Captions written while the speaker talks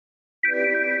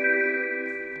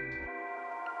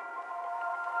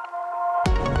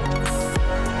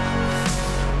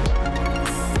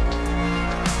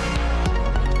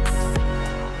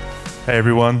Hey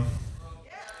everyone,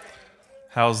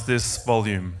 how's this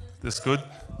volume? This good?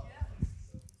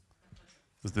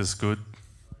 Is this good?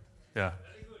 Yeah.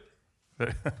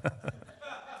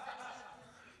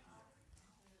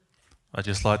 I'd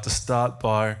just like to start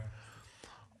by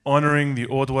honouring the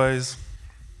Ordways.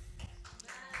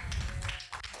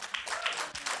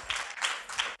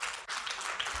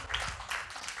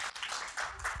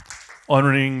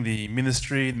 Honouring the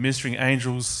ministering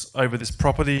angels over this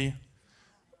property,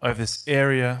 over this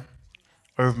area,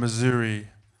 over Missouri,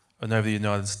 and over the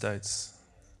United States.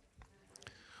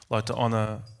 I'd like to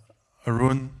honour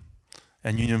Arun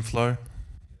and Union Flow,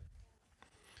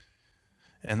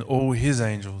 and all his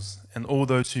angels, and all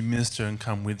those who minister and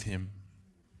come with him.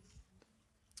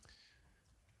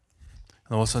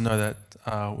 And I also know that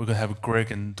we're going to have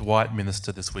Greg and Dwight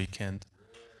minister this weekend,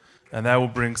 and they will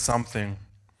bring something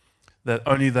that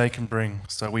only they can bring.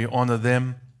 So we honour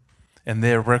them and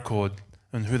their record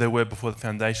and who they were before the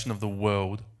foundation of the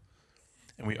world,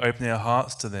 and we open our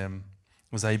hearts to them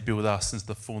as they build us into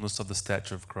the fullness of the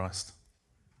stature of Christ.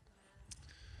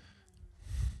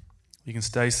 You can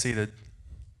stay seated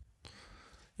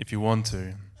if you want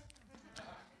to,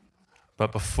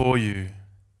 but before you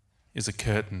is a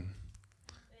curtain.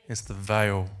 It's the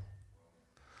veil,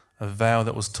 a veil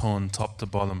that was torn top to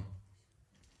bottom,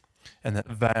 and that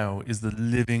veil is the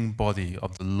living body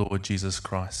of the Lord Jesus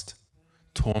Christ,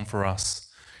 torn for us,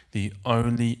 the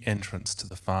only entrance to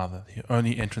the Father, the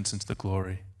only entrance into the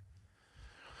glory.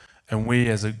 And we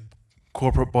as a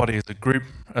corporate body, as a group,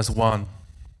 as one,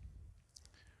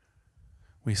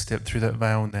 we step through that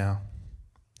veil now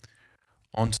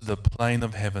onto the plane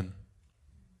of heaven.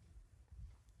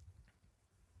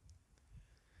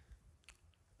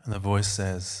 And the voice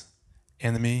says,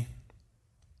 "Enemy,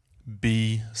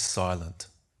 be silent.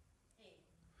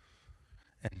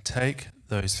 And take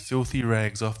those filthy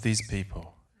rags off these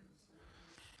people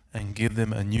and give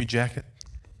them a new jacket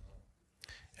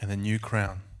and a new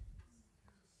crown."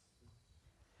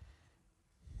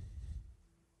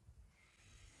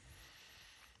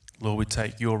 Lord, we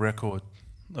take your record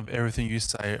of everything you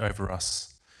say over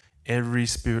us, every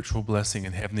spiritual blessing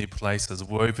in heavenly places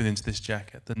woven into this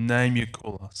jacket, the name you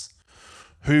call us,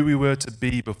 who we were to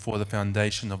be before the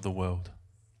foundation of the world.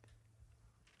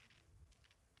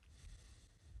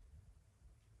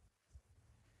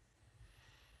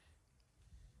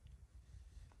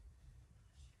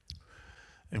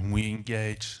 And we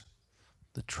engage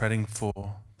the treading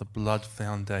for the blood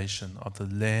foundation of the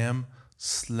Lamb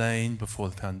slain before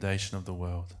the foundation of the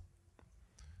world.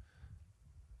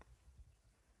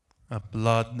 A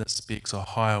blood that speaks a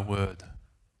higher word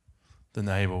than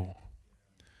Abel,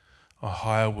 a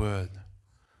higher word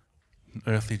than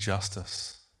earthly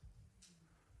justice.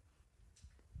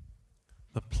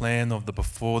 The plan of the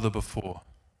before,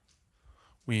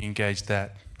 we engage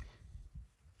that,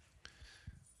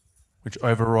 which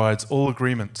overrides all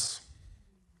agreements,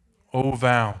 all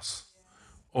vows,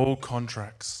 all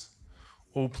contracts,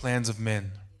 all plans of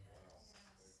men.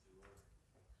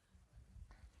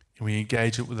 And we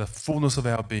engage it with the fullness of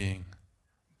our being,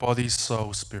 body,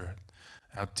 soul, spirit,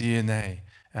 our DNA,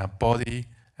 our body,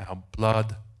 our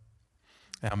blood,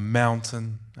 our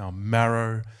mountain, our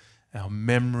marrow, our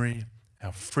memory,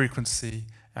 our frequency,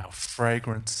 our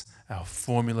fragrance, our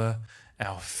formula,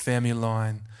 our family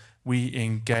line. We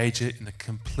engage it in the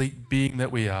complete being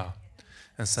that we are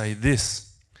and say,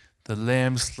 this, the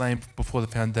Lamb slain before the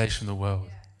foundation of the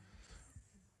world.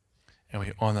 And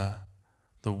we honour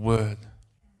the Word,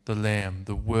 the Lamb,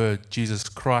 the Word, Jesus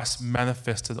Christ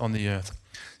manifested on the earth,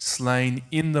 slain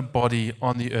in the body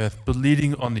on the earth,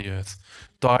 bleeding on the earth,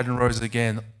 died and rose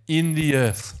again in the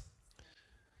earth.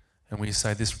 And we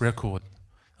say this record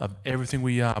of everything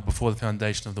we are before the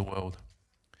foundation of the world.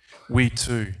 We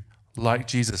too, like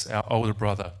Jesus, our older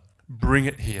brother, bring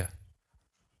it here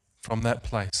from that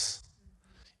place,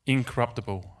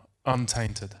 incorruptible,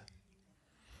 untainted.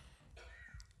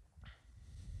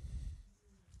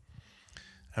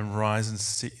 And rise and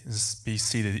be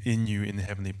seated in you in the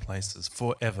heavenly places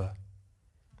forever,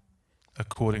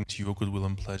 according to your good will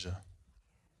and pleasure.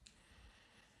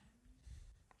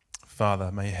 Father,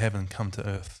 may heaven come to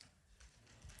earth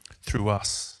through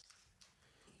us,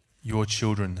 your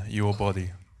children, your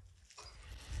body.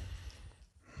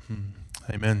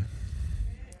 Amen.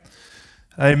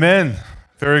 Amen.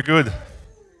 Very good.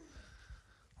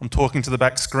 I'm talking to the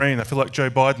back screen. I feel like Joe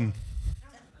Biden.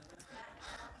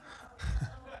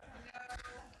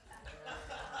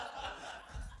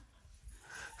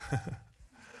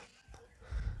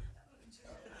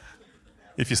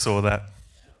 If you saw that.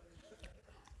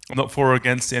 I'm not for or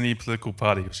against any political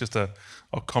party. It's just a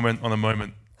comment on a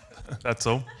moment. That's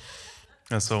all.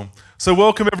 That's all. So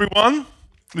welcome everyone.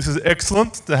 This is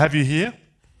excellent to have you here.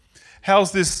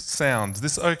 How's this sound? Is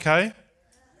this okay?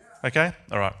 Okay?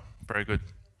 All right. Very good.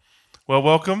 Well,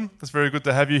 welcome. It's very good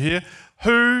to have you here.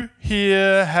 Who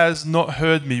here has not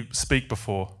heard me speak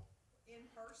before? In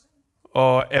person?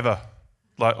 Or ever?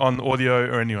 Like on audio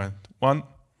or anyone? 1,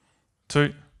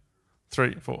 2,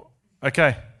 3, 4.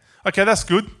 Okay. Okay, that's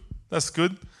good. That's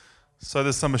good. So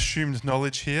there's some assumed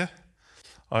knowledge here.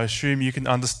 I assume you can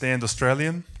understand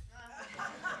Australian.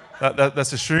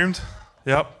 That's assumed.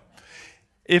 Yep.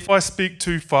 If I speak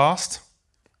too fast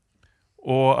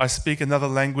or I speak another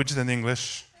language than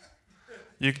English,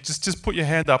 you just put your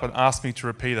hand up and ask me to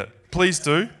repeat it. Please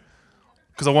do,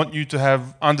 because I want you to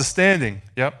have understanding.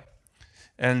 Yep.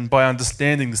 And by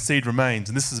understanding, the seed remains.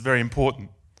 And this is very important,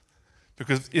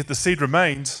 because if the seed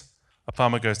remains, a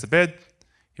farmer goes to bed,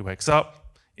 he wakes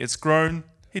up, it's grown,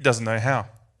 he doesn't know how.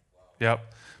 Yep.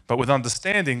 But with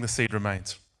understanding, the seed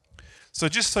remains. So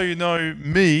just so you know,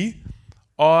 me,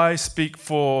 I speak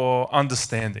for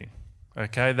understanding.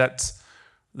 Okay,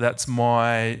 that's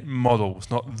my model. It's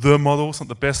not the model, it's not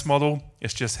the best model,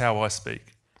 it's just how I speak.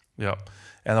 Yep.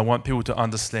 And I want people to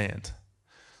understand.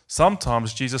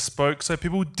 Sometimes Jesus spoke so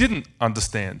people didn't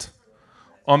understand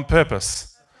on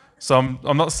purpose. So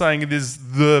I'm not saying it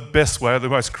is the best way or the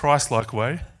most Christ-like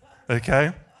way,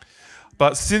 okay?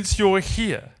 But since you're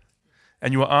here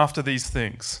and you are after these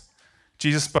things,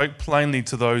 Jesus spoke plainly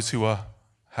to those who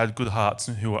had good hearts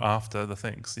and who were after the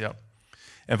things, yeah.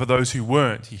 And for those who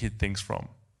weren't, he hid things from,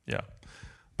 yeah.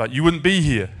 But you wouldn't be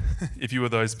here if you were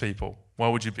those people. Why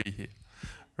would you be here?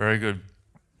 Very good.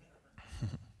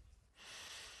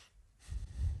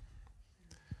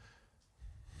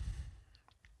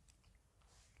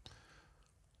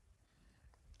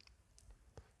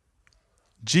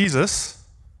 Jesus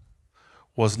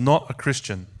was not a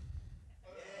Christian.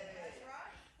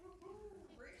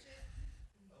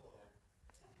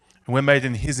 And we're made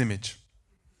in his image.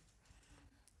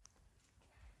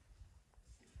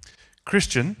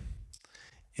 Christian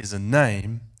is a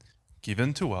name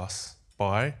given to us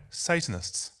by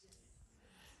Satanists.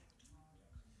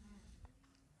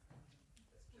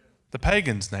 The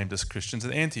pagans named us Christians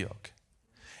at Antioch.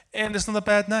 And it's not a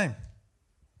bad name.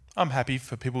 I'm happy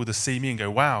for people to see me and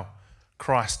go, wow,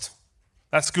 Christ.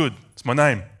 That's good. It's my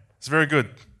name. It's very good.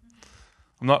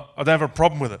 I don't have a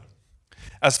problem with it.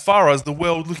 As far as the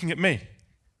world looking at me.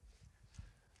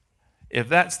 If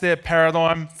that's their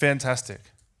paradigm, fantastic.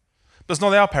 But it's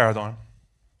not our paradigm.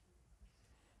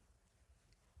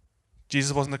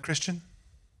 Jesus wasn't a Christian.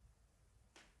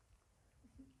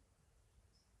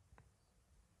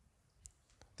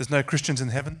 There's no Christians in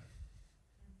heaven.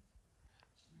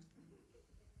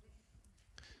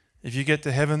 If you get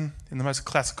to heaven in the most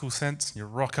classical sense, you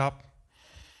rock up,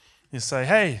 you say,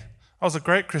 hey, I was a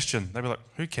great Christian. They'd be like,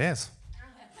 who cares?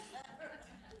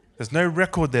 There's no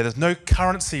record there. There's no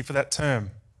currency for that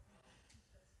term.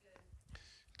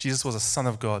 Jesus was a son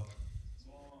of God.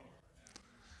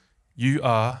 You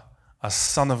are a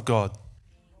son of God.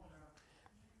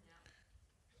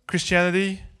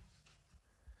 Christianity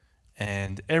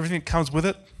and everything that comes with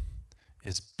it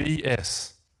is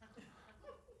BS.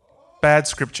 Bad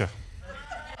scripture.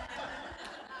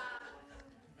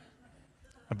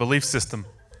 A belief system.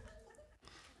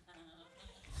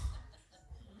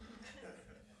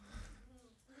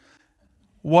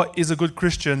 What is a good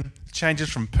Christian changes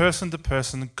from person to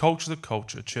person, culture to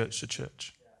culture, church to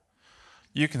church.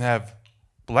 You can have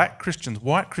black Christians,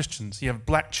 white Christians. You have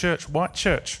black church, white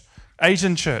church,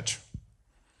 Asian church.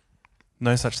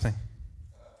 No such thing.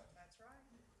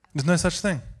 There's no such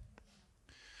thing.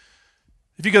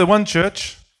 If you go to one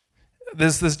church,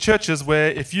 there's churches where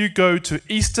if you go to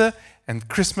Easter and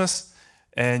Christmas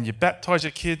and you baptize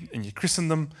your kid and you christen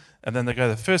them and then they go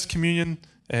to First Communion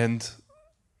and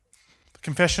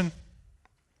confession,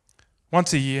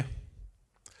 once a year,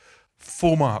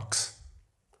 4 marks.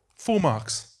 4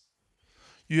 marks.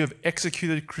 You have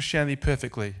executed Christianity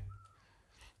perfectly.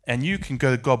 And you can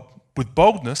go to God with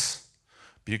boldness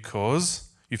because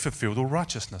you fulfilled all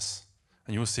righteousness.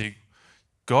 And you will see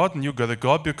God, and you'll go to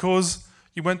God because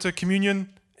you went to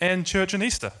communion and church and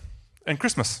Easter and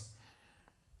Christmas.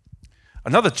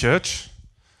 Another church,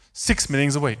 6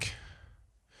 meetings a week.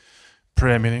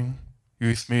 Prayer meeting,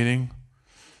 youth meeting,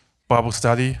 Bible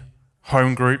study,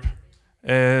 home group,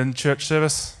 and church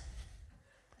service.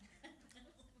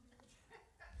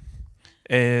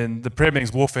 And the prayer meeting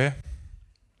is warfare.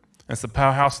 And it's the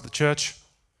powerhouse of the church.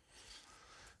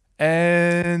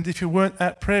 And if you weren't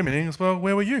at prayer meetings, well,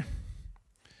 where were you?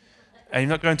 And you're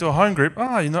not going to a home group.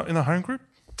 You're not in a home group?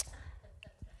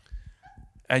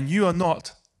 And you are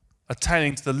not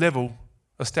attaining to the level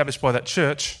established by that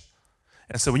church.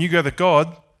 And so when you go to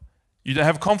God, you don't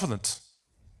have confidence.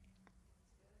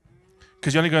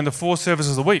 Because you're only going to 4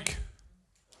 services a week.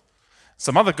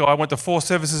 Some other guy went to 4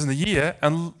 services in a year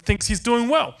and thinks he's doing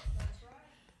well.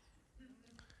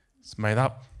 It's made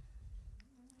up.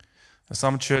 In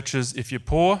some churches, if you're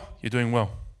poor, you're doing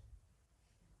well.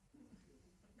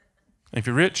 If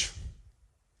you're rich,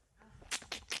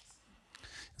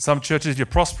 in some churches, if you're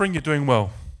prospering, you're doing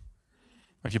well.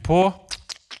 If you're poor,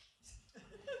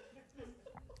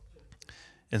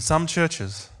 in some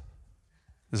churches,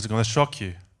 this is going to shock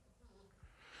you,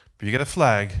 but you get a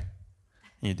flag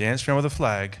and you dance around with a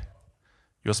flag,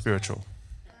 you're spiritual.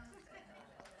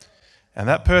 And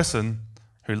that person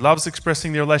who loves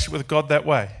expressing their relationship with God that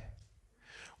way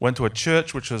went to a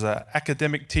church which was an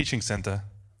academic teaching center.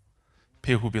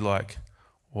 People will be like,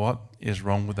 what is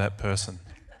wrong with that person?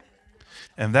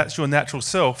 And that's your natural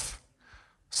self.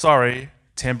 Sorry,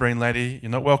 tambourine lady, you're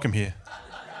not welcome here.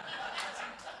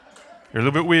 You're a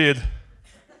little bit weird.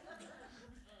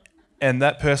 And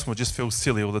that person will just feel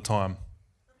silly all the time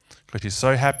because she's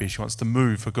so happy she wants to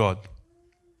move for God.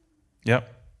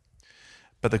 Yep.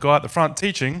 But the guy at the front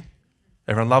teaching,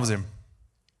 everyone loves him.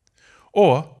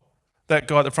 Or that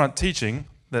guy at the front teaching,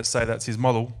 let's say that's his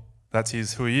model, that's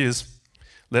who he is.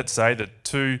 Let's say that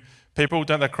 2 people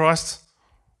don't know Christ.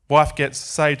 Wife gets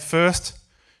saved first,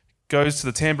 goes to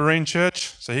the tambourine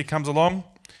church, so he comes along,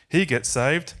 he gets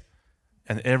saved,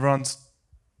 and everyone's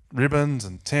ribbons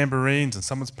and tambourines and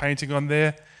someone's painting on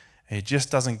there, and he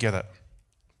just doesn't get it.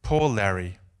 Poor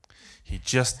Larry. He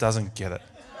just doesn't get it.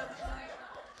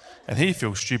 And he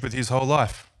feels stupid his whole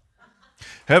life.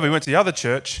 However, he went to the other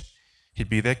church, he'd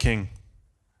be their king.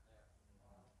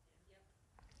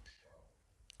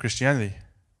 Christianity.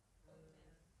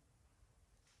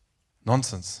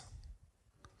 Nonsense.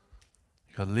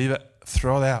 You've got to leave it,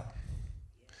 throw it out.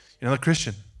 You're not a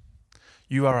Christian.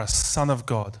 You are a son of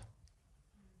God.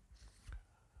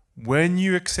 When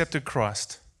you accepted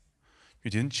Christ,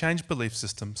 you didn't change belief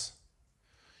systems.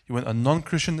 You weren't a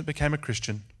non-Christian that became a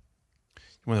Christian.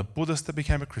 You weren't a Buddhist that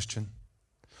became a Christian.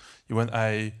 You weren't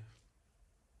a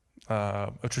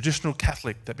traditional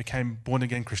Catholic that became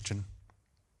born-again Christian.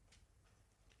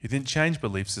 You didn't change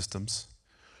belief systems.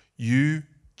 You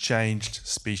changed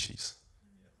species.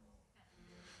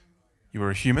 You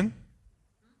were a human.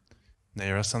 Now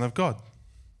you're a son of God.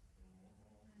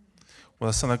 What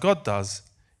a son of God does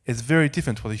is very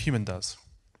different to what a human does.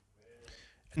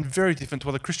 And very different to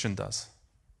what a Christian does.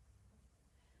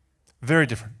 Very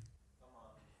different.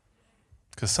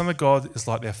 Because son of God is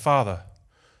like their Father,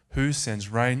 who sends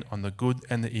rain on the good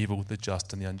and the evil, the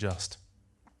just and the unjust.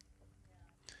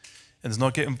 And does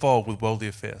not get involved with worldly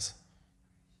affairs.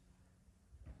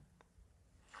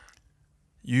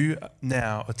 You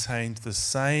now attained the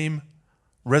same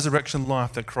resurrection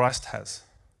life that Christ has.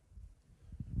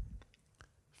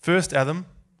 First Adam,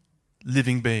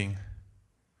 living being.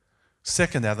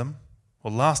 Second Adam,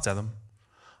 or last Adam,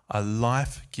 a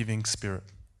life-giving spirit.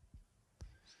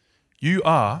 You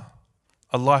are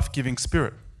a life-giving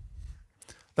spirit.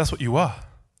 That's what you are.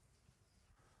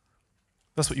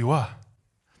 That's what you are.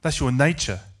 That's your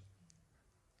nature.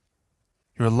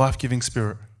 You're a life-giving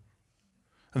spirit.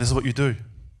 And this is what you do.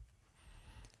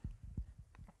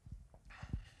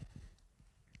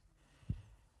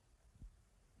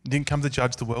 You didn't come to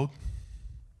judge the world,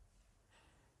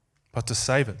 but to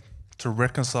save it, to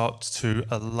reconcile it to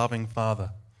a loving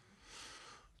Father.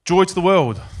 Joy to the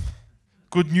world.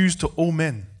 Good news to all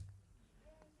men.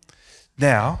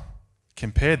 Now,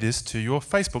 compare this to your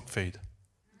Facebook feed.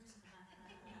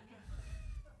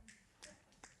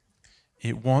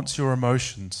 It wants your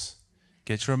emotions.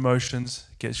 Get your emotions,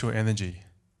 get your energy.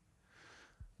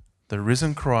 The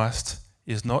risen Christ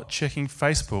is not checking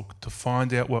Facebook to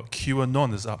find out what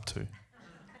QAnon is up to.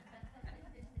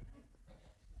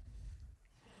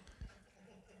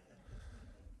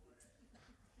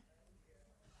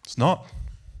 It's not.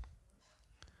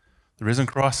 The risen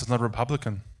Christ is not a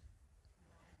Republican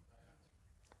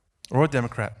or a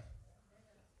Democrat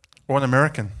or an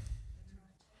American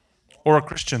or a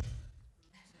Christian.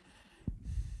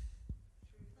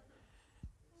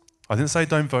 I didn't say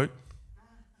don't vote.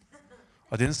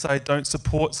 I didn't say don't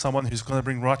support someone who's going to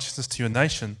bring righteousness to your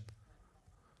nation.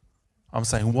 I'm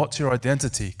saying what's your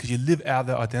identity? Because you live out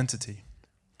that identity.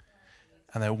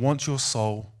 And they want your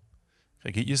soul.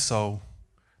 They get your soul.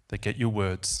 They get your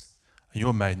words. And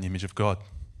you're made in the image of God.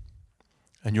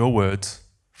 And your words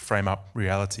frame up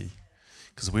reality.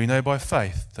 Because we know by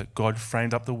faith that God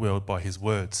framed up the world by his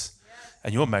words.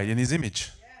 And you're made in his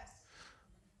image.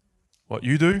 What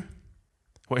you do,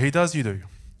 what he does, you do.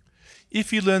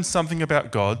 If you learn something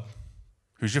about God,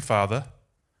 who's your Father,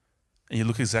 and you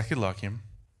look exactly like him,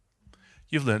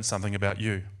 you've learned something about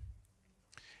you.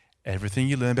 Everything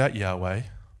you learn about Yahweh,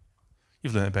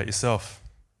 you've learned about yourself.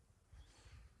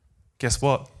 Guess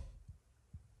what?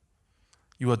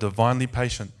 You are divinely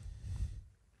patient.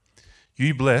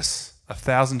 You bless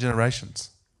 1,000 generations.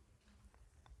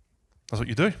 That's what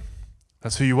you do.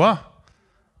 That's who you are.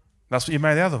 That's what you're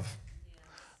made out of.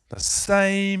 The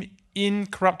same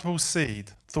incorruptible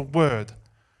seed, the Word,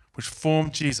 which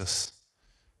formed Jesus,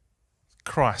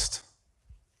 Christ,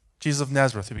 Jesus of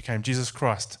Nazareth, who became Jesus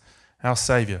Christ, our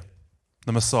Saviour,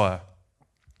 the Messiah,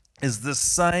 is the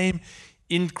same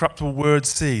incorruptible Word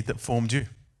seed that formed you.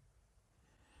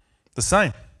 The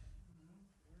same.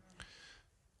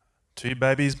 Two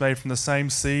babies made from the same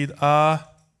seed are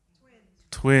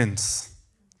twins.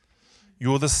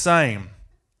 You're the same.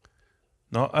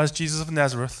 Not as Jesus of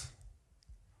Nazareth,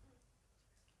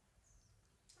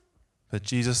 but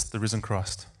Jesus, the risen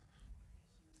Christ.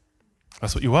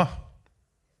 That's what you are.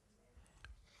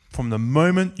 From the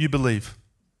moment you believe,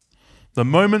 the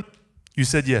moment you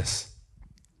said yes.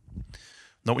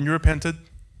 Not when you repented,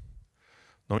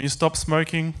 not when you stopped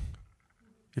smoking,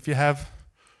 if you have,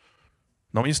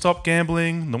 not when you stopped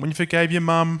gambling, not when you forgave your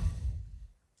mum,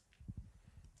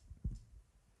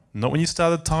 not when you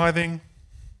started tithing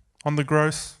on the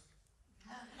gross,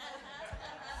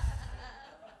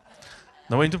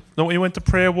 not when you went to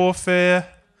prayer warfare,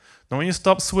 not when you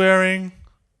stopped swearing,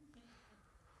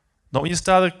 not when you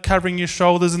started covering your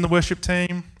shoulders in the worship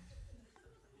team.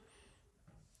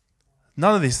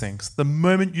 None of these things. The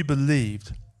moment you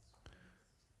believed,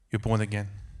 you're born again.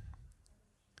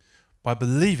 By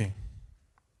believing,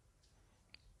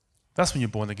 that's when you're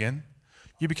born again.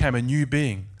 You became a new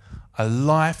being, a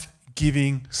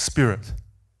life-giving spirit.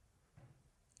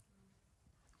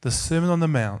 The Sermon on the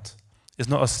Mount is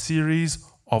not a series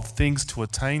of things to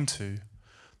attain to.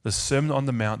 The Sermon on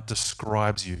the Mount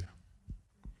describes you.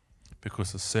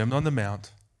 Because the Sermon on the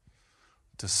Mount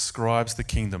describes the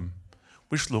kingdom,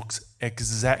 which looks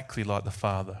exactly like the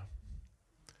Father.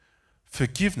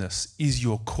 Forgiveness is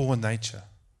your core nature.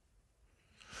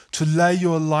 To lay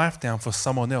your life down for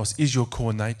someone else is your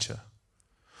core nature.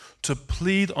 To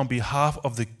plead on behalf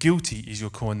of the guilty is your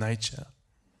core nature.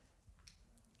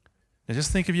 Now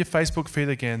just think of your Facebook feed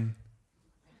again.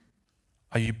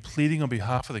 Are you pleading on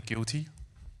behalf of the guilty?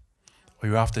 Or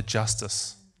are you after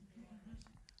justice?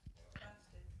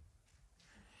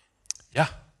 Yeah.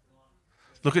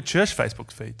 Look at church Facebook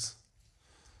feeds.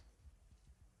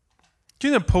 Do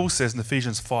you know Paul says in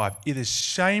Ephesians 5, it is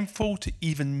shameful to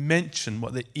even mention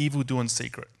what the evil do in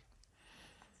secret.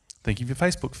 Think of your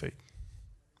Facebook feed.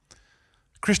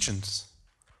 Christians.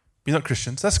 You're not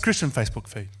Christians. That's Christian Facebook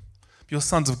feed. You're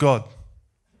sons of God.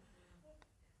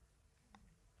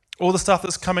 All the stuff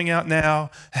that's coming out now,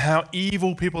 how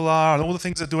evil people are and all the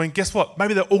things they're doing, guess what?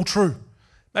 Maybe they're all true.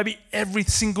 Maybe every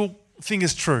single thing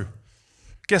is true.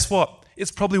 Guess what?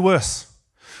 It's probably worse.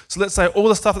 So let's say all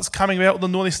the stuff that's coming out, all the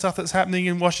naughty stuff that's happening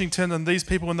in Washington and these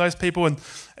people and those people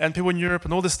and people in Europe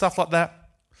and all this stuff like that,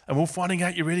 and we're finding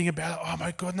out, you're reading about it, oh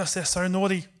my goodness, they're so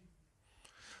naughty.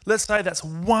 Let's say that's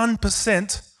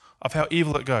 1% of how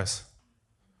evil it goes.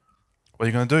 What are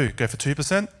you going to do? Go for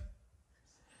 2%?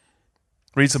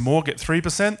 Read some more, get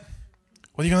 3%?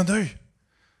 What are you going to do?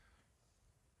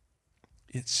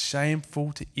 It's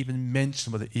shameful to even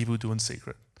mention what the evil do in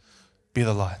secret. Be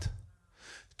the light.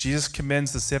 Jesus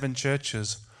commends the 7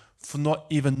 churches for not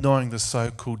even knowing the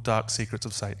so-called dark secrets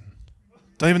of Satan.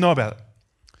 Don't even know about it.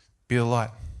 Be the light.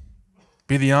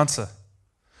 Be the answer.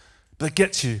 But it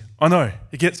gets you. I know,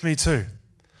 it gets me too.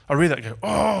 I read that and go,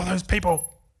 oh, those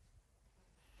people.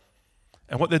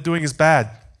 And what they're doing is bad.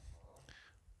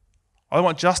 I don't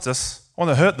want justice. I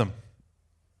want to hurt them.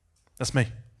 That's me.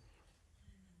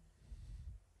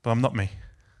 But I'm not me.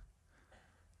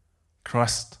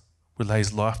 Christ would lay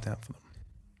his life down for them.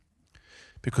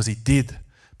 Because he did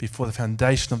before the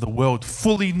foundation of the world,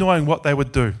 fully knowing what they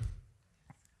would do.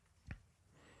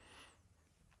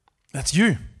 That's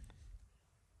you.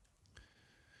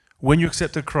 When you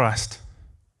accepted Christ,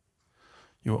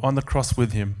 you were on the cross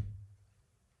with him.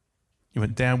 You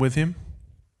went down with him,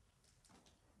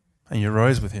 and you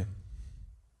rose with him.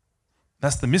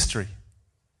 That's the mystery.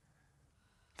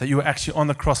 That you were actually on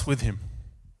the cross with him.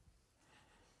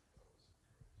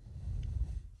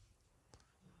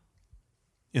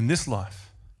 In this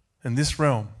life, in this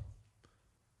realm.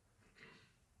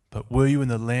 But were you in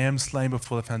the Lamb slain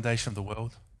before the foundation of the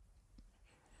world?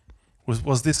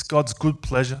 Was this God's good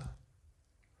pleasure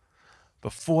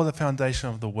before the foundation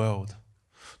of the world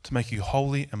to make you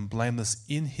holy and blameless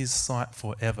in his sight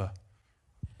forever?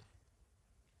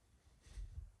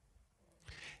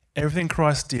 Everything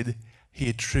Christ did he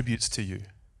attributes to you.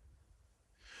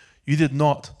 You did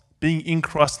not, being in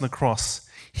Christ on the cross,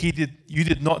 you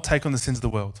did not take on the sins of the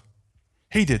world.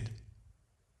 He did.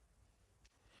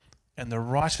 And the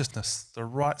righteousness, the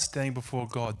right standing before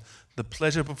God, the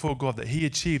pleasure before God that he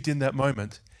achieved in that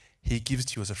moment, he gives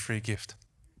to you as a free gift.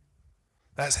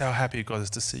 That's how happy God is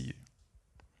to see you.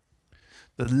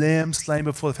 The Lamb slain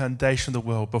before the foundation of the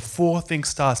world, before things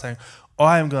start, saying,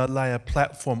 I am going to lay a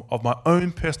platform of my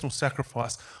own personal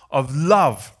sacrifice, of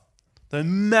love. No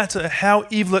matter how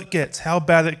evil it gets, how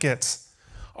bad it gets,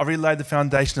 I've already laid the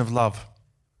foundation of love.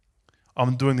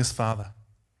 I'm doing this, Father,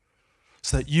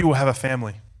 so that you will have a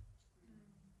family.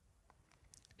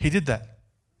 He did that.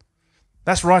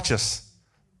 That's righteous.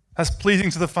 That's pleasing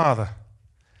to the Father.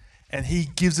 And he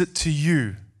gives it to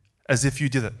you as if you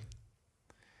did it.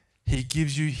 He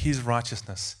gives you his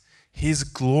righteousness, his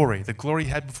glory, the glory he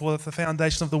had before the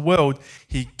foundation of the world,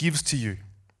 he gives to you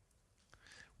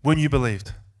when you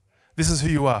believed. This is who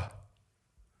you are.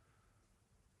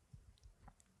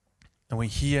 And we're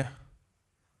here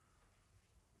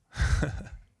to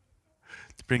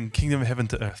bring kingdom of heaven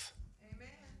to earth.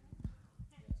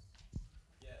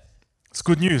 It's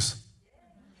good news.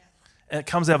 And it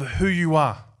comes out of who you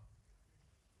are.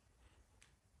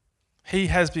 He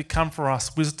has become for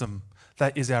us wisdom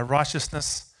that is our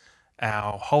righteousness,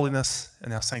 our holiness,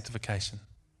 and our sanctification.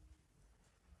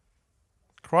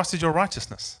 Christ is your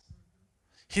righteousness.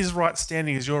 His right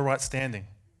standing is your right standing.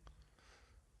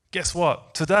 Guess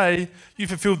what? Today, you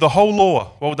fulfilled the whole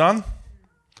law. Well done.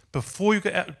 Before you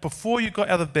got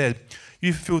out of bed,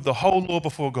 you fulfilled the whole law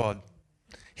before God.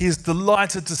 He is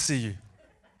delighted to see you.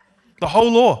 The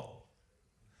whole law.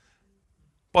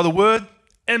 By the word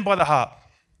and by the heart.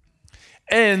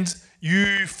 And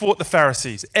you fought the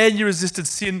Pharisees. And you resisted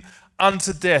sin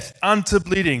unto death, unto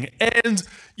bleeding. And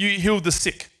you healed the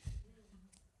sick.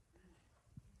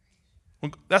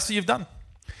 Well, that's what you've done.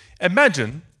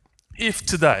 Imagine if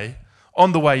today,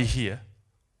 on the way here,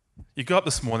 you got up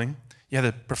this morning, you had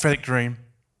a prophetic dream,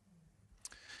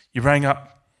 you rang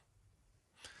up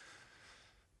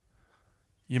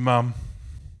your mum,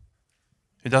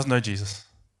 who doesn't know Jesus.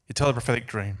 You tell her a prophetic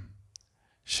dream.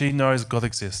 She knows God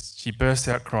exists. She bursts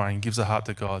out crying, gives her heart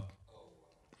to God.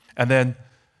 And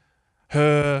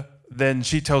then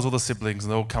she tells all the siblings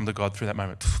and they all come to God through that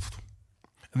moment.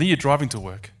 And then you're driving to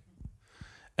work.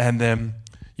 And then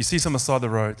you see someone on the side of the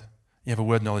road. You have a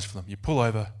word of knowledge for them. You pull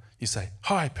over. You say,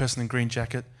 hi, person in green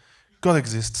jacket. God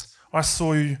exists. I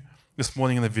saw you this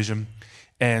morning in the vision.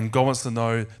 And God wants to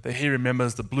know that he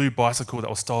remembers the blue bicycle that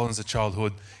was stolen as a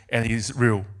childhood, and he's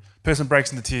real. Person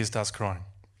breaks into tears, starts crying.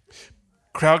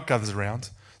 Crowd gathers around.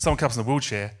 Someone comes in a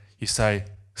wheelchair. You say,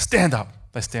 stand up.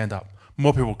 They stand up.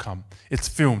 More people come. It's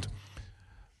filmed.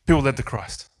 People led to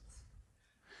Christ.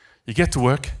 You get to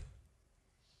work,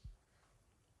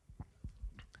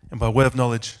 and by word of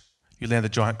knowledge, you land a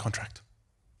giant contract.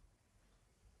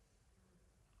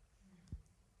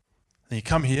 Then you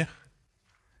come here,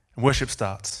 and worship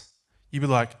starts. You'd be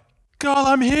like, God,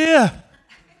 I'm here.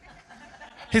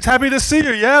 He's happy to see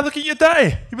you. Yeah, look at your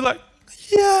day. You'd be like,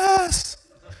 yes.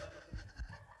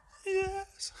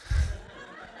 Yes.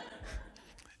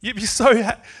 You'd be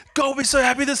God will be so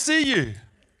happy to see you.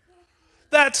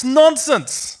 That's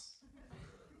nonsense.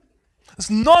 It's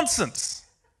nonsense.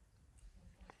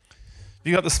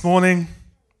 You got this morning,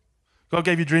 God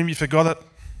gave you a dream, you forgot it.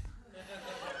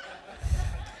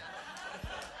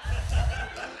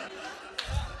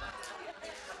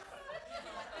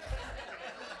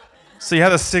 So you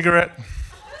had a cigarette.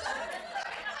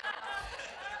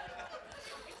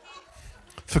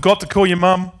 Forgot to call your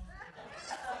mum.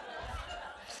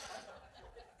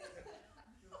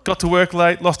 Got to work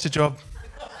late, lost your job.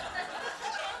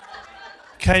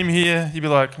 Came here, you'd be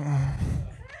like,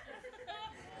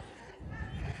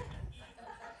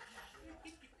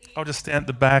 I'll just stand at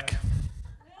the back.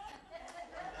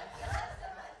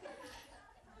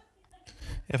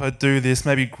 If I do this,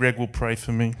 maybe Greg will pray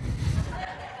for me.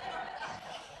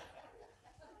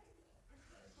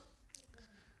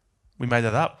 We made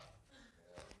that up.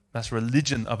 That's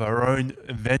religion of our own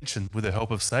invention with the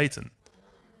help of Satan.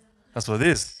 That's what it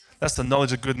is. That's the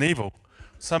knowledge of good and evil.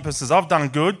 Some person says, I've done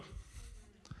good.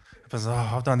 Some person says,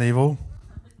 I've done evil.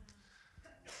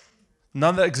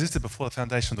 None of that existed before the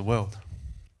foundation of the world.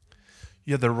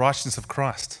 You have the righteousness of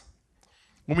Christ.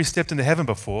 When we stepped into heaven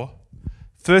before,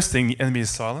 first thing, the enemy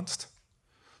is silenced.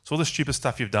 So all the stupid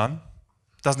stuff you've done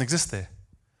doesn't exist there.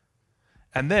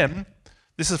 And then,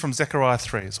 this is from Zechariah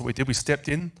 3. So what we did, we stepped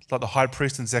in like the high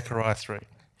priest in Zechariah 3.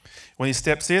 When he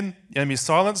steps in, the enemy is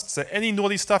silenced. So any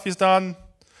naughty stuff he's done,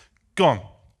 gone.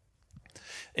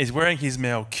 He's wearing his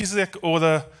Melchizedek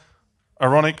order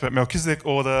ironic, but Melchizedek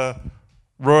order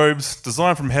robes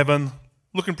designed from heaven,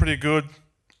 looking pretty good.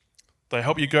 They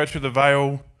help you go through the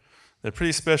veil. They're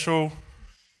pretty special.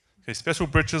 Okay, special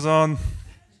breeches on,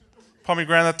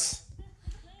 pomegranates,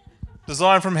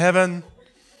 designed from heaven,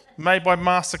 made by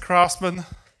master craftsmen.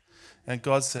 And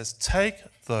God says, take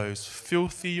those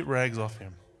filthy rags off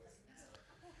him.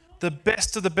 The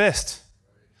best of the best.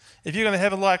 If you're going to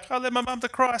have it like, I led my mum to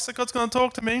Christ, so God's going to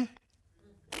talk to me.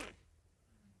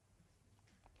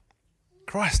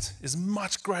 Christ is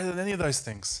much greater than any of those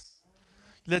things.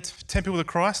 You led 10 people to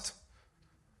Christ.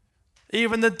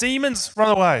 Even the demons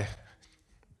run away.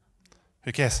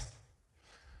 Who cares?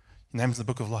 Your name's in the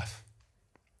book of life.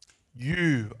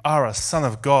 You are a son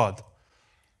of God,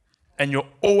 and you're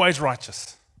always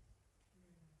righteous.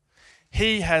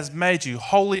 He has made you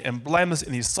holy and blameless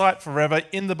in his sight forever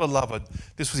in the beloved.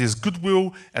 This was his good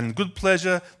will and good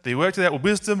pleasure that he worked it out with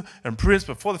wisdom and prudence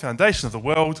before the foundation of the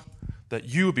world, that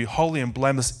you would be holy and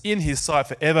blameless in his sight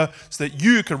forever, so that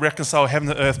you could reconcile heaven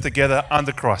and earth together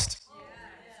under Christ.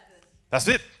 That's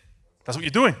it. That's what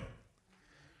you're doing.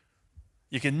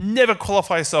 You can never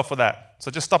qualify yourself for that.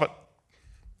 So just stop it.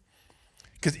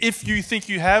 Because if you think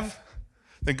you have,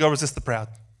 then God resists the proud.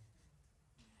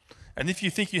 And if you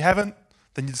think you haven't,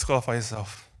 then you disqualify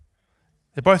yourself.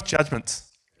 They're both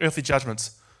judgments, earthly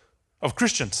judgments of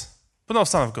Christians, but not a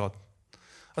son of God.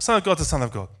 A son of God is a son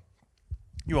of God.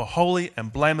 You are holy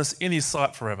and blameless in his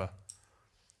sight forever.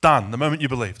 Done, the moment you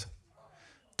believed.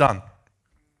 Done.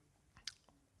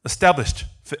 Established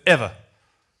forever.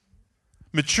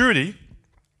 Maturity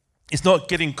is not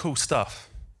getting cool stuff.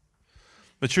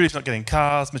 Maturity is not getting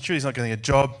cars. Maturity is not getting a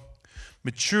job.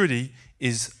 Maturity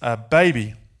is a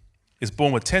baby is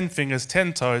born with 10 fingers,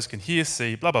 10 toes, can hear,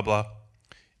 see, blah, blah, blah.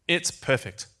 It's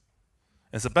perfect.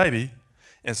 It's a baby,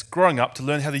 and it's growing up to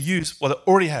learn how to use what it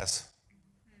already has.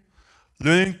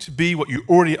 Learning to be what you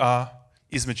already are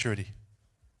is maturity.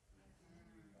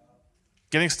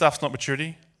 Getting stuff's not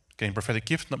maturity. Getting prophetic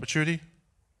gift, not maturity.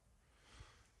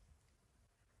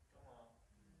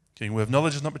 Getting a word of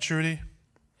knowledge is not maturity.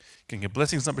 Getting a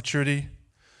blessing is not maturity.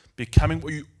 Becoming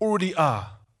what you already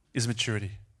are is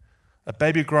maturity. A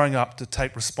baby growing up to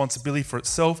take responsibility for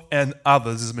itself and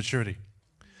others is maturity.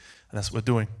 And that's what we're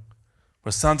doing.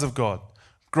 We're sons of God.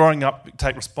 Growing up to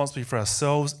take responsibility for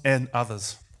ourselves and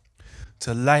others.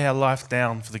 To lay our life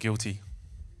down for the guilty.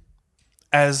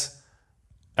 As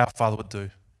our Father would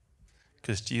do.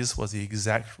 Because Jesus was the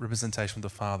exact representation of the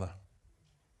Father.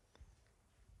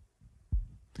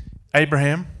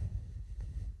 Abraham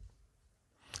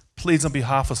pleads on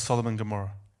behalf of Sodom and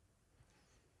Gomorrah.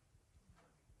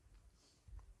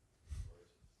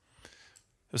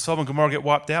 If Sodom and Gomorrah get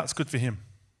wiped out, it's good for him.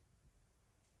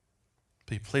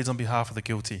 But he pleads on behalf of the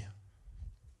guilty.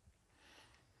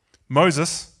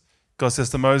 Moses, God says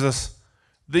to Moses,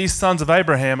 these sons of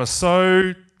Abraham are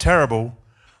so terrible,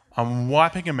 I'm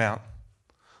wiping them out.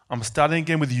 I'm starting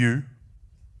again with you,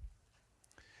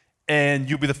 and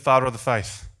you'll be the father of the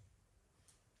faith.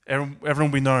 Everyone will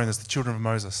be known as the children of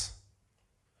Moses.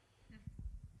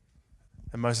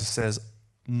 And Moses says,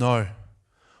 no,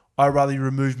 I'd rather you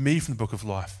remove me from the book of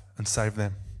life and save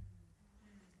them.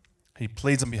 He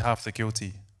pleads on behalf of the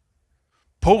guilty.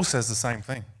 Paul says the same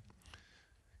thing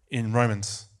in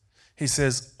Romans. He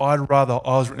says, I'd rather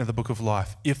I was written in the book of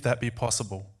life, if that be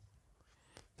possible,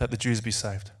 that the Jews be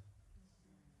saved.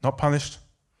 Not punished,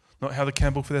 not held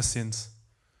accountable for their sins,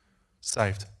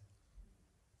 saved.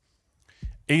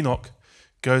 Enoch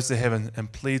goes to heaven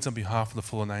and pleads on behalf of the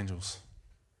fallen angels,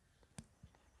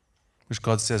 which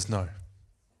God says no.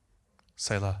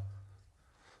 Selah.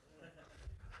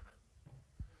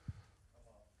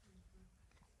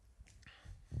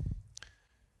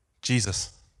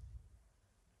 Jesus.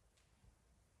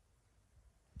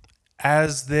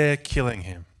 As they're killing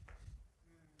him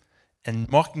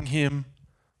and mocking him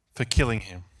for killing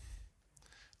him,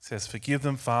 says, forgive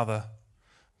them, Father,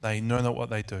 they know not what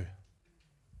they do.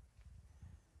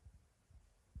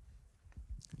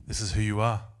 This is who you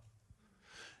are.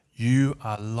 You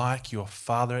are like your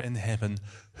Father in heaven,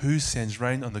 who sends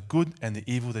rain on the good and the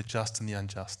evil, the just and the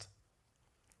unjust.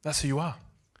 That's who you are.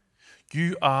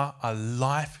 You are a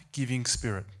life-giving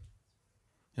spirit.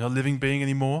 You're not a living being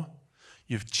anymore.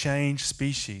 You've changed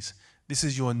species. This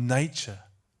is your nature,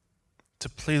 to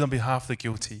plead on behalf of the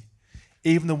guilty,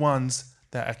 even the ones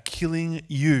that are killing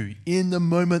you in the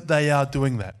moment they are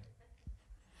doing that.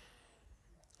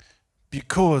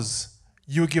 Because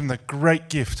you were given a great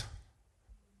gift.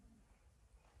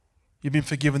 You've been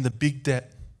forgiven the big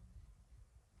debt.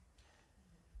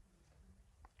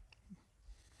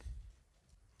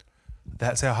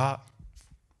 That's our heart.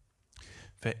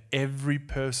 for every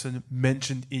person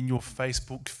mentioned in your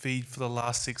Facebook feed for the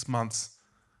last 6 months.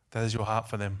 That is your heart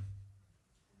for them.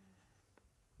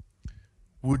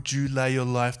 Would you lay your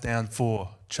life down for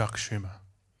Chuck Schumer,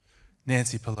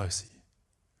 Nancy Pelosi,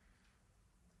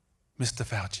 Mr.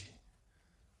 Fauci?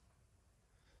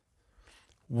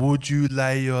 Would you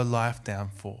lay your life down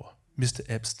for Mr.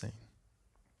 Epstein?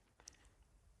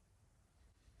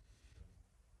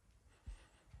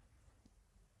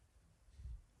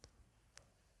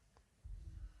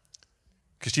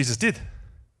 Because Jesus did.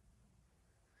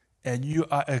 And you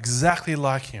are exactly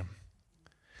like him.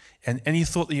 And any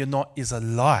thought that you're not is a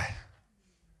lie.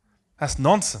 That's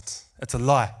nonsense. It's a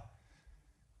lie.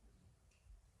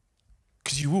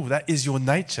 Because you will. That is your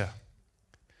nature.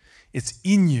 It's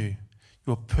in you.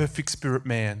 You're a perfect spirit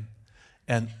man.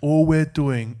 And all we're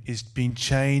doing is being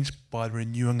changed by the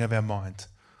renewing of our mind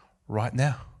right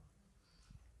now.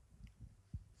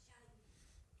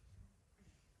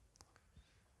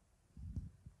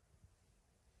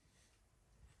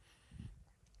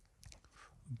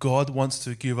 God wants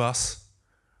to give us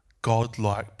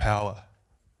God-like power.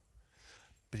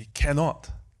 But he cannot,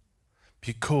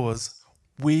 because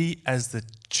we as the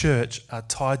church are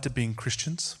tied to being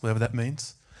Christians, whatever that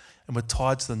means, and we're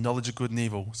tied to the knowledge of good and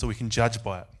evil, so we can judge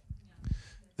by it.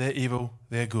 They're evil,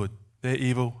 they're good. They're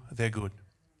evil, they're good.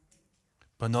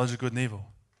 By knowledge of good and evil.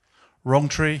 Wrong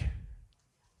tree.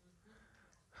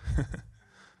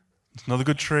 It's not a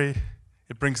good tree.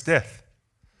 It brings death.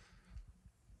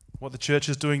 What the church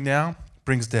is doing now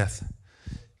brings death.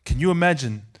 Can you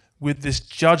imagine with this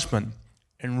judgment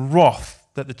and wrath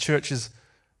that the church is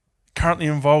currently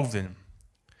involved in,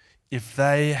 if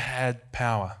they had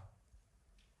power?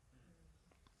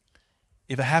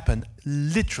 If it happened,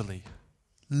 literally,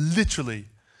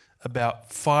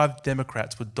 about 5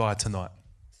 Democrats would die tonight.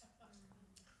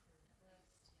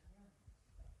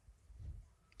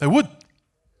 They would.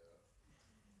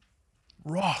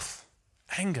 Wrath,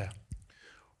 anger.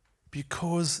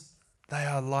 Because they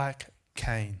are like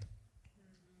Cain.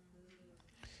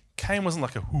 Cain wasn't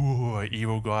like a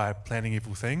evil guy planning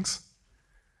evil things.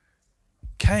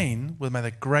 Cain would have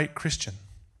made a great Christian.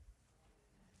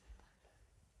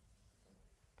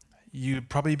 You'd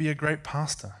probably be a great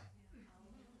pastor.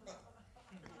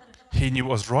 He knew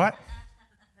what was right.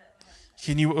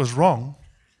 He knew what was wrong.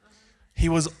 He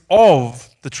was of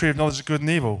the tree of knowledge of good and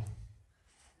evil.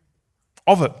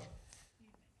 Of it.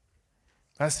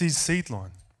 That's his seed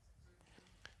line.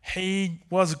 He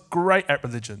was great at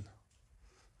religion.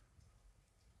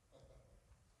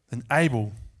 Then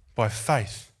Abel, by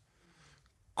faith,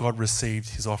 God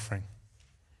received his offering.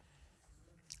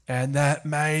 And that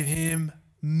made him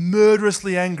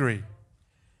murderously angry.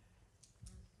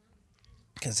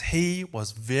 Because he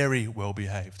was very well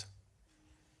behaved.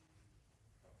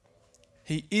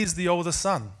 He is the older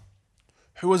son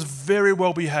who was very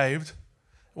well behaved.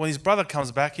 When his brother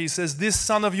comes back, he says, "This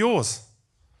son of yours."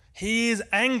 He is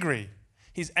angry.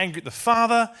 He's angry at the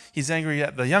father. He's angry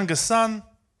at the younger son.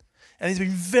 And he's been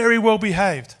very well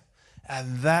behaved.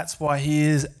 And that's why he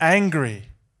is angry.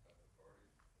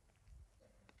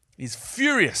 He's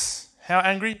furious. How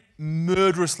angry?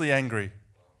 Murderously angry.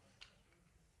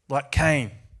 Like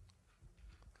Cain.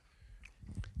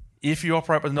 If you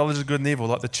operate with knowledge of good and evil,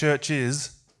 like the church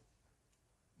is,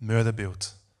 murder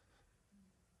built.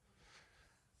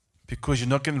 Because you're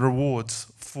not getting rewards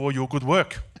for your good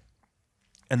work.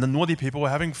 And the naughty people are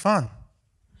having fun.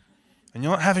 And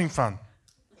you're not having fun.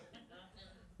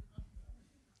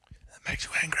 That makes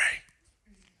you angry.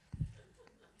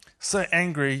 So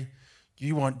angry,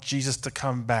 you want Jesus to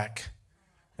come back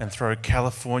and throw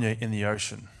California in the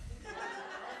ocean.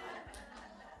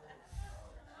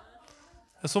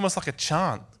 It's almost like a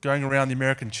chant going around the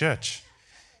American church.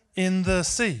 In the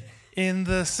sea. In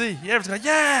the sea. Yeah, everyone's going,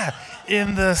 yeah,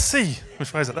 in the sea.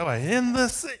 Which way is it? That way. In the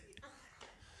sea.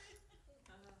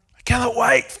 I cannot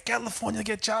wait for California to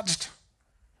get judged.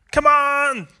 Come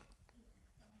on.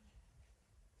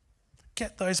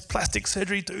 Get those plastic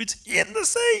surgery dudes in the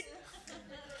sea.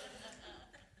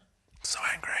 So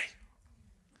angry.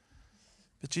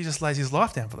 But Jesus lays his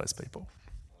life down for those people.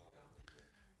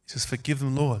 He says, "Forgive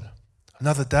them, Lord.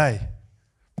 Another day.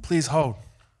 Please hold."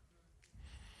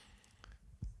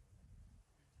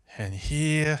 And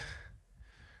here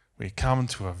we come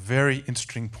to a very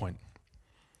interesting point.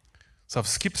 So I've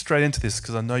skipped straight into this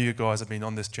because I know you guys have been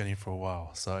on this journey for a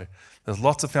while. So there's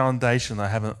lots of foundation I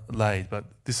haven't laid,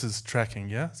 but this is tracking,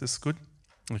 yeah? Is this good?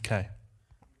 Okay.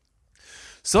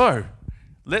 So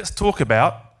let's talk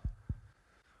about,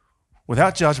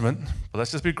 without judgment, but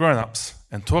let's just be grown-ups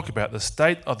and talk about the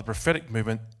state of the prophetic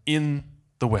movement in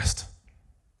the West.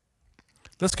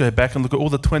 Let's go back and look at all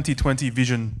the 2020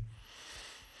 vision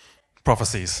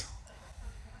prophecies.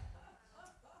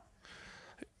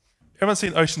 Everyone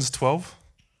seen Ocean's 12?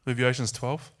 Movie Ocean's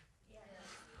 12?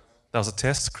 That was a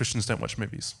test. Christians don't watch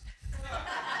movies.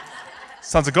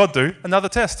 Sons of God do. Another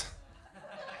test.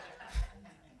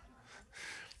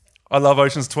 I love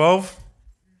Ocean's 12.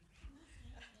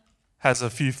 Has a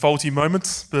few faulty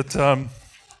moments, but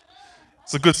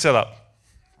it's a good setup.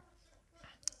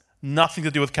 Nothing to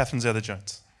do with Catherine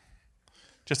Zeta-Jones.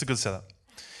 Just a good setup.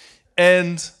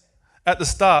 And at the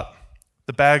start,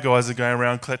 the bad guys are going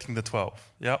around collecting the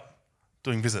 12. Yep.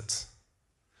 Doing visits.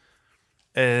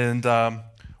 And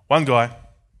one guy,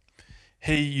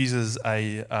 he uses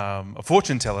a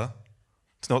fortune teller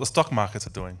to know what the stock markets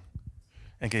are doing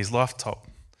and get his life top.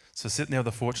 So sitting there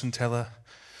with the fortune teller,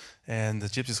 and the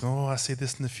gypsy's going, oh, I see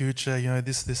this in the future, you know,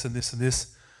 this, and this, and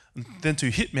this. And then two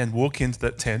hitmen walk into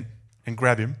that tent and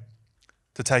grab him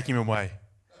to take him away.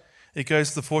 He goes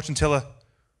to the fortune teller,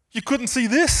 you couldn't see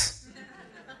this?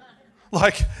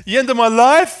 Like, the end of my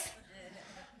life?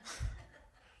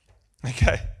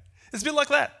 Okay. It's a bit like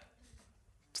that.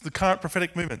 It's the current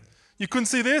prophetic movement. You couldn't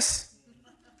see this?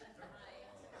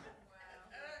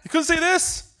 You couldn't see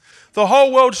this? The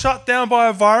whole world shut down by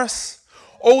a virus.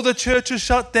 All the churches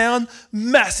shut down.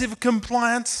 Massive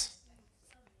compliance.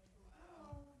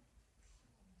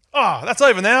 Oh, that's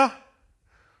over now.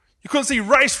 You couldn't see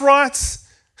race rights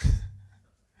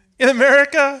in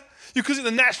America. You couldn't see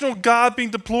the National Guard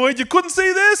being deployed. You couldn't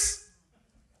see this.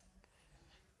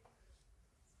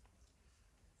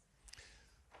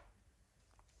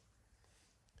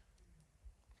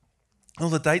 All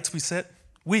the dates we set,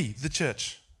 we, the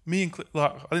church, me and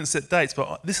like I didn't set dates,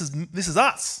 but this is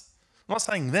us. I'm not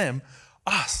saying them,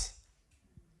 us.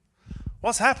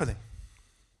 What's happening?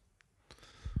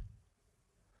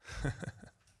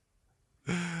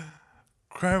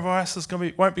 Coronavirus is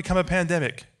won't become a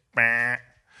pandemic.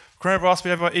 Coronavirus will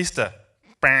be over by Easter.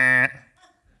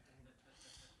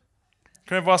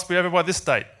 Coronavirus will be over by this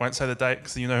date. Won't say the date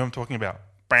because you know who I'm talking about.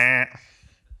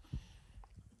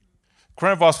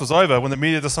 Coronavirus was over when the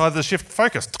media decided to shift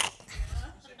focus.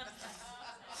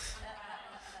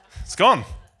 It's gone.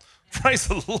 Praise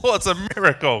the Lord, it's a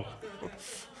miracle.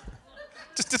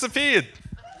 Just disappeared.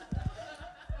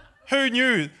 Who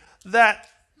knew that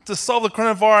to solve the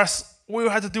coronavirus, all we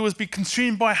had to do was be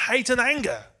consumed by hate and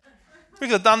anger? We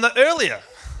could have done that earlier.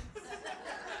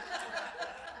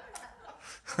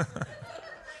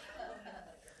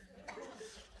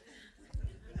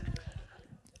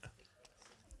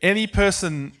 Any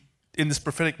person in this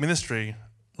prophetic ministry,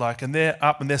 like, and they're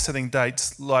up and they're setting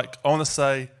dates, like, I want to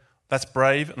say, that's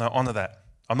brave, and I honour that.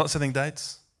 I'm not setting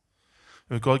dates.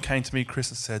 When God came to me, Chris,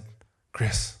 and said,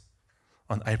 Chris,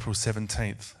 on April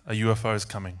 17th, a UFO is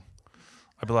coming.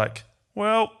 I'd be like,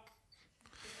 well,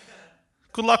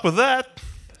 good luck with that.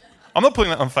 I'm not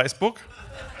putting that on Facebook.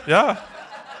 Yeah.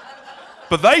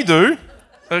 But they do,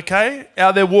 okay,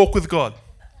 out their walk with God,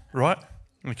 right?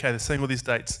 Okay, they're saying all these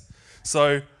dates.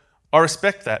 So I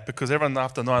respect that because everyone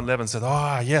after 9/11 said,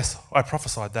 oh, yes, I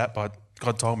prophesied that, but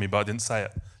God told me, but I didn't say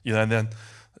it. You know, and then,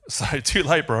 so too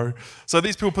late, bro. So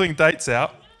these people putting dates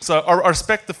out. So I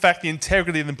respect the fact, the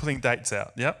integrity of them putting dates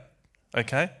out. Yep.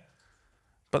 Okay.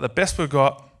 But the best we've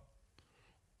got,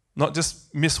 not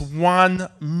just miss one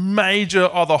major,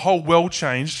 the whole world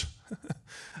changed,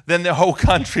 then the whole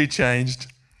country changed.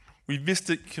 We missed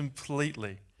it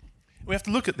completely. We have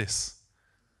to look at this.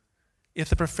 If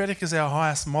the prophetic is our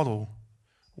highest model,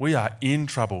 we are in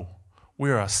trouble. We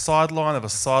are a sideline of a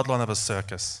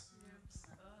circus.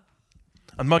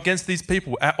 I'm not against these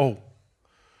people at all.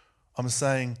 I'm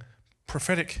saying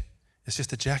prophetic is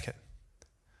just a jacket.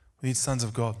 We need sons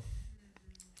of God.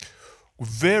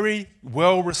 Very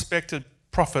well-respected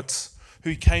prophets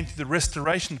who came through the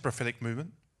restoration prophetic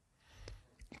movement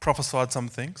prophesied some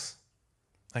things,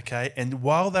 okay? And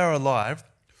while they were alive,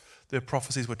 their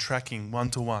prophecies were tracking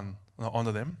one-to-one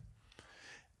onto them.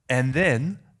 And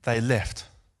then they left,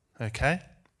 okay?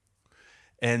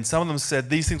 And some of them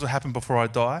said, these things will happen before I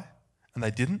die, and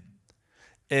they didn't.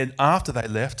 And after they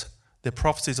left, their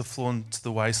prophecies have fallen to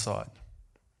the wayside.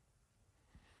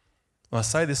 And I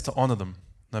say this to honour them,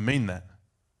 and I mean that,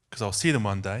 because I'll see them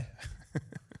one day.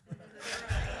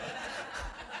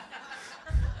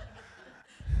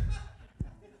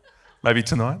 Maybe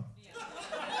tonight.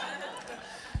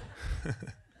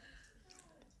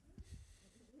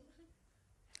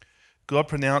 God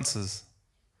pronounces,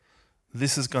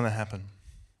 this is going to happen.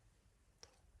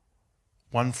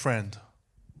 One friend,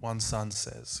 one son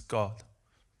says, God,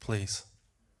 please,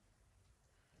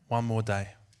 one more day,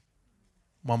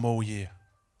 one more year,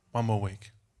 one more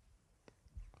week.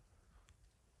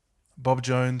 Bob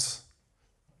Jones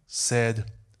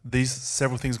said these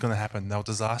several things are going to happen. They were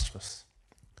disastrous.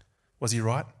 Was he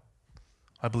right?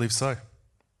 I believe so.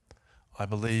 I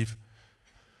believe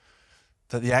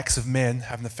that the acts of men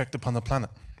have an effect upon the planet.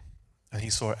 And he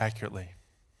saw it accurately.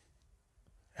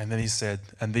 And then he said,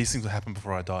 and these things will happen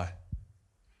before I die.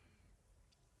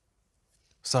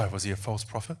 So, was he a false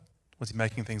prophet? Was he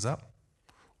making things up?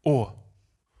 Or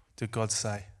did God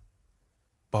say,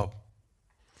 Bob,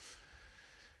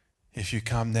 if you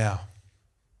come now,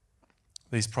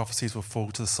 these prophecies will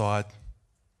fall to the side.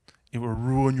 It will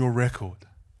ruin your record.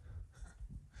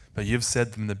 But you've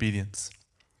said them in obedience.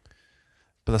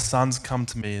 But the sons come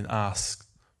to me and ask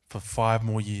for 5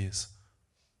 more years,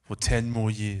 for 10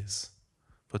 more years,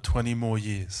 for 20 more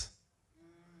years.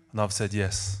 And I've said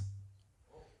yes.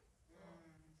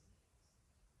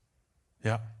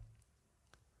 Yeah.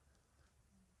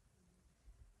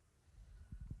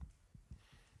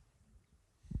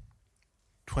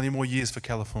 "20 more years for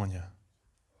California."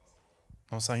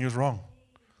 I'm not saying he was wrong.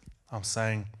 I'm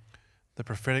saying the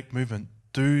prophetic movement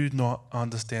do not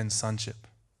understand sonship,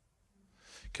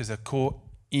 because they're caught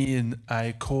in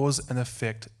a cause and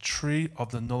effect tree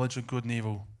of the knowledge of good and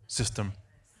evil system.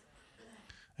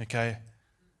 Okay?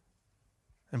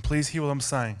 And please hear what I'm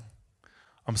saying.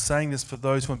 I'm saying this for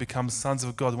those who want to become sons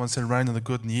of God, who want to reign in the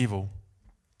good and the evil.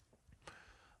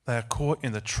 They are caught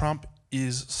in the Trump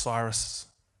is Cyrus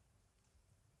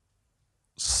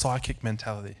psychic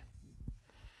mentality.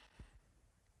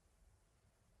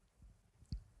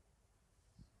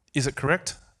 Is it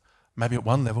correct? Maybe at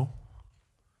one level,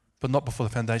 but not before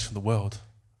the foundation of the world.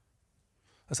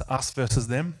 It's us versus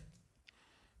them.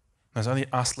 There's only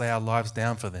us lay our lives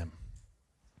down for them.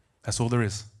 That's all there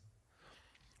is.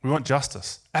 We want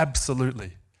justice,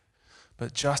 absolutely.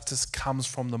 But justice comes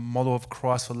from the model of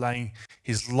Christ for laying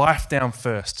his life down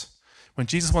first. When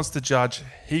Jesus wants to judge,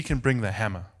 he can bring the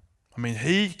hammer. I mean,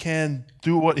 he can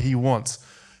do what he wants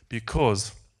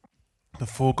because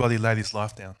before God, he laid his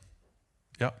life down.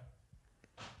 Yep.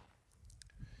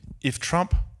 If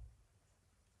Trump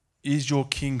is your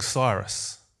King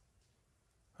Cyrus,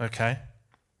 okay,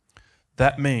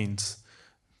 that means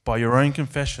by your own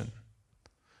confession,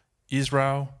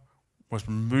 Israel was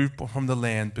removed from the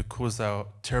land because they were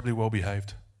terribly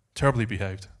behaved,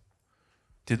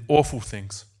 did awful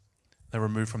things. They were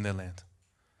removed from their land.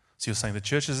 So you're saying the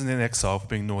church is in exile for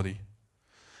being naughty,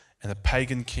 and the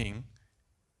pagan king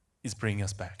is bringing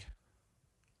us back.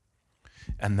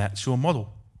 And that's your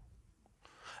model.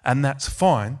 And that's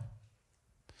fine,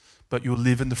 but you'll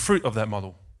live in the fruit of that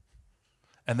model.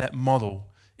 And that model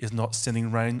is not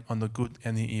sending rain on the good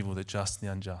and the evil, the just and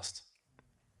the unjust.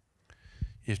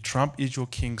 If Trump is your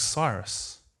King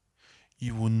Cyrus,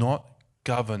 you will not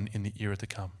govern in the era to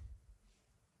come.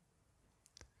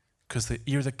 Because the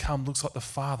era to come looks like the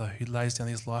Father who lays down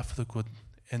his life for the good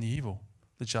and the evil,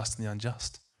 the just and the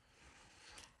unjust.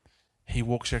 He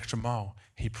walks the extra mile.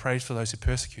 He prays for those who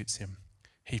persecute him.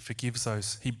 He forgives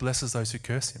those. He blesses those who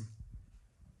curse him.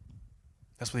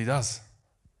 That's what he does.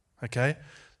 Okay?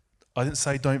 I didn't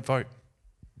say don't vote.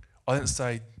 I didn't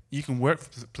say you can work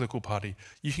for a political party.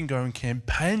 You can go and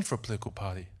campaign for a political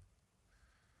party.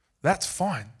 That's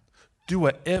fine. Do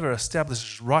whatever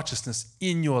establishes righteousness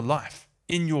in your life,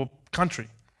 in your country.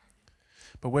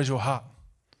 But where's your heart?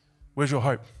 Where's your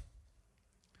hope?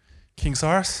 King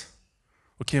Cyrus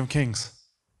or King of Kings?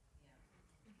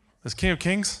 There's King of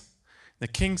Kings. The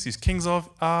kings he's kings of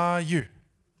are you.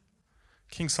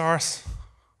 King Cyrus.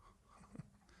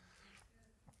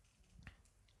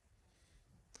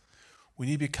 We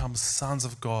need to become sons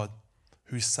of God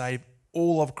who save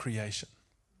all of creation.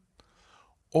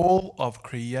 All of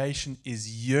creation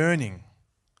is yearning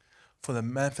for the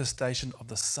manifestation of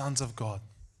the sons of God.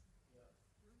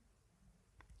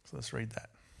 So let's read that.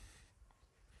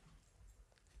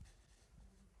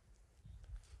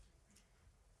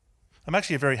 I'm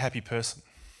actually a very happy person.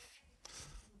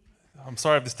 I'm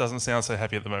sorry if this doesn't sound so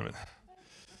happy at the moment.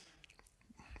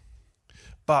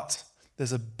 But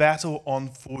there's a battle on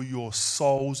for your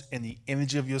souls and the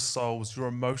energy of your souls, your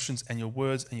emotions and your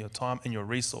words and your time and your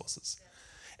resources.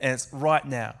 And it's right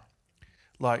now.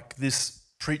 Like this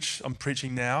I'm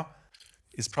preaching now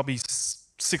is probably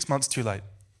 6 months too late.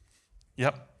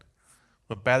 Yep.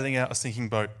 We're battling out a sinking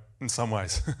boat in some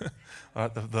ways.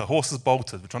 Right, the horse is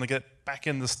bolted. We're trying to get back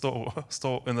in the store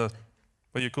in the,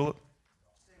 what do you call it?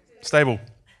 Stable.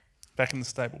 Back in the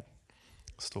stable.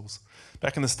 Stalls.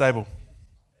 Back in the stable.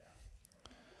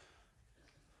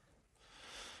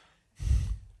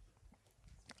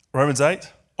 Romans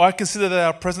 8. I consider that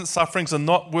our present sufferings are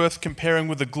not worth comparing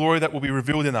with the glory that will be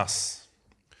revealed in us.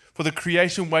 For the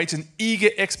creation waits in eager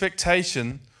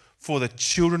expectation for the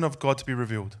children of God to be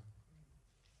revealed.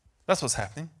 That's what's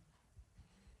happening.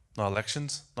 Not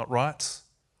elections, not riots,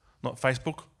 not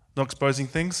Facebook, not exposing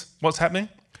things. What's happening?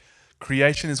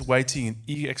 Creation is waiting in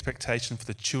eager expectation for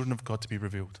the children of God to be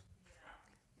revealed.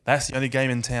 That's the only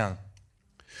game in town.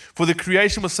 For the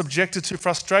creation was subjected to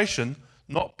frustration,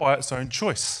 not by its own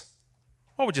choice.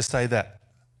 Why would you say that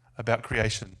about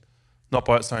creation? Not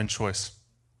by its own choice.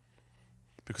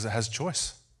 Because it has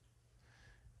choice.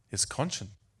 It's conscious.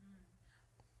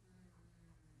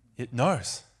 It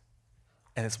knows.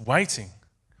 And it's waiting.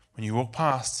 When you walk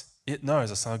past, it knows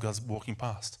the Son of God's walking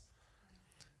past.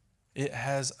 It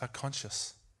has a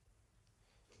conscience.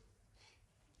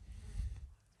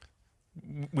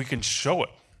 We can show it.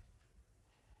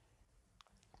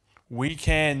 We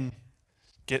can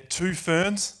get two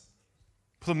ferns,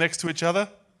 put them next to each other,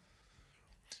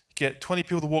 get 20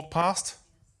 people to walk past,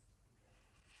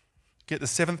 get the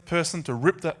seventh person to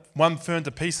rip that one fern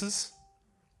to pieces,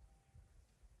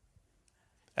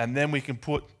 and then we can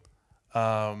put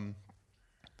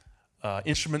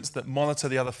instruments that monitor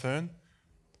the other fern,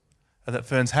 and that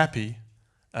fern's happy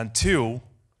until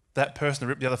that person who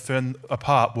ripped the other fern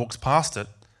apart walks past it,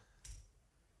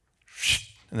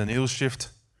 and the needles shift.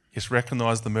 It's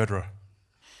recognized the murderer.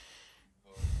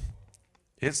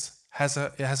 It has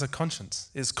a conscience.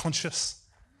 It's conscious.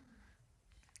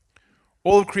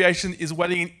 All of creation is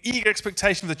waiting in eager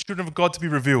expectation for the children of God to be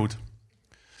revealed.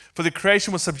 For the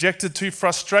creation was subjected to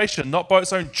frustration, not by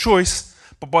its own choice,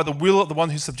 but by the will of the one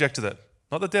who subjected it.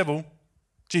 Not the devil,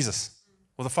 Jesus,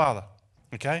 or the Father.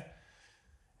 Okay?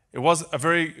 It was a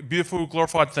very beautiful,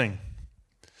 glorified thing.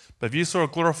 But if you saw a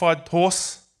glorified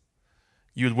horse,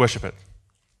 you would worship it.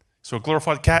 So a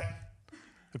glorified cat,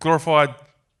 a glorified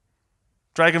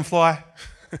dragonfly,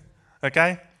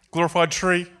 okay, glorified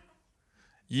tree,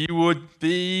 you would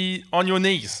be on your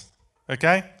knees,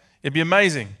 okay? It'd be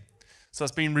amazing. So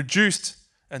it's been reduced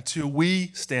until we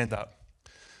stand up.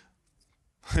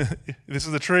 This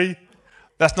is a tree.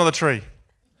 That's not a tree.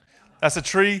 That's a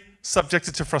tree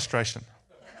subjected to frustration.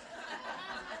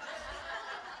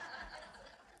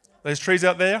 Those trees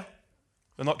out there,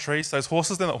 they're not trees. Those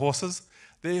horses, they're not horses.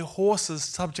 They're horses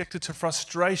subjected to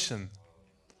frustration.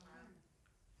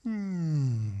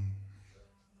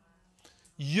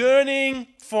 Yearning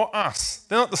for us.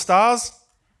 They're not the stars.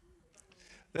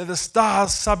 They're the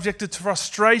stars subjected to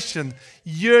frustration,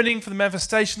 yearning for the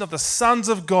manifestation of the sons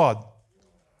of God.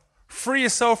 Free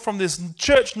yourself from this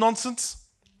church nonsense.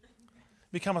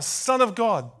 Become a son of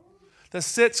God that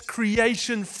sets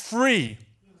creation free.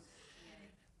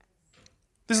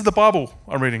 This is the Bible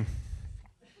I'm reading.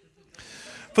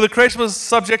 For the creation was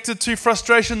subjected to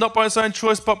frustration, not by its own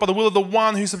choice, but by the will of the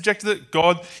one who subjected it,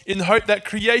 God, in hope that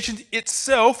creation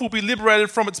itself will be liberated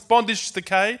from its bondage to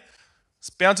decay. It's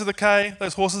bound to decay.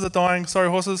 Those horses are dying. Sorry,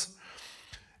 horses.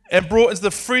 And brought into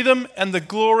the freedom and the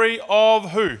glory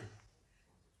of who?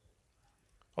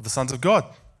 Of the sons of God.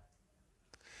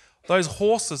 Those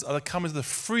horses are to come into the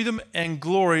freedom and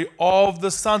glory of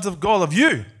the sons of God, of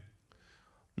you.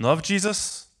 Not of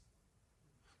Jesus,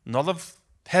 not of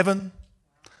heaven,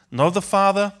 not of the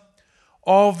Father,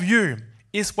 of you.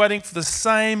 It's waiting for the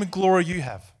same glory you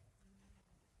have.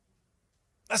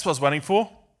 That's what it's waiting for.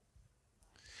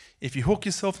 If you hook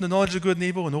yourself in the knowledge of good and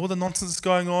evil and all the nonsense that's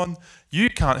going on, you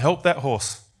can't help that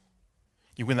horse.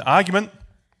 You win the argument,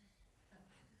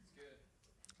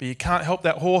 but you can't help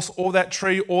that horse or that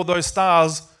tree or those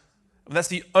stars. And that's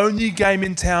the only game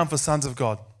in town for sons of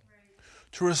God.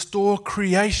 To restore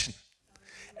creation.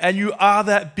 And you are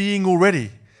that being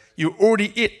already. You're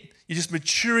already it. You're just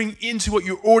maturing into what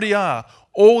you already are.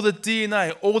 All the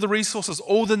DNA, all the resources,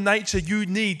 all the nature you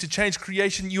need to change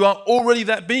creation, you are already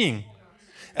that being.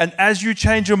 And as you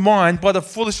change your mind by the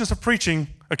foolishness of preaching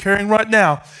occurring right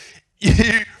now,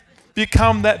 you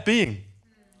become that being.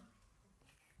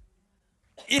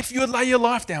 If you lay your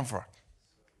life down for it.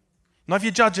 Not if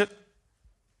you judge it.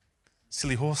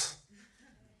 Silly horse.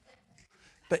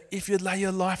 But if you lay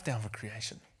your life down for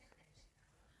creation.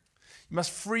 You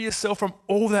must free yourself from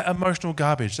all that emotional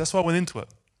garbage. That's why I went into it.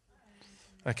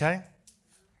 Okay?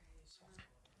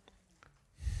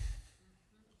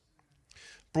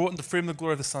 Brought into freedom and the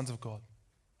glory of the sons of God.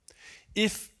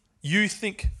 If you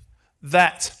think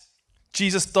that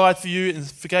Jesus died for you and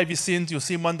forgave your sins, you'll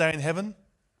see him one day in heaven,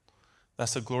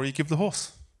 that's the glory you give the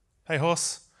horse. Hey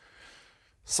horse,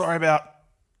 sorry about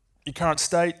your current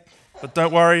state, but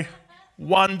don't worry.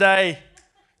 One day,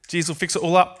 Jesus will fix it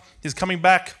all up. He's coming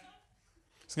back.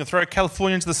 He's going to throw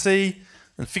California into the sea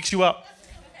and fix you up.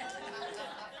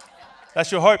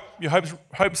 That's your hope. Your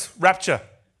hope's rapture.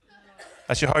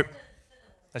 That's your hope.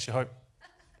 That's your hope.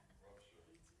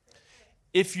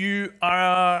 If you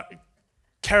are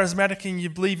charismatic and you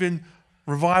believe in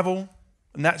revival,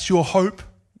 and that's your hope,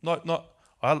 not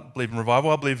I believe in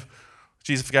revival, I believe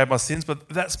Jesus forgave my sins, but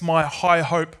that's my high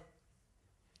hope.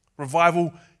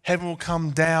 Revival, heaven will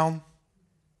come down.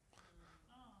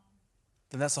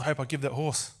 Then that's the hope I give that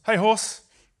horse. Hey horse,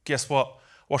 guess what?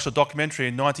 Watched a documentary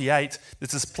in 98.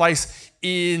 There's this place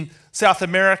in South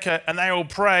America and they all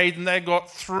prayed and they got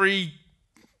 3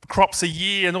 crops a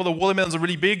year and all the watermelons are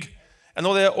really big and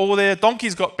all their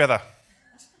donkeys got better.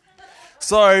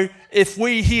 So if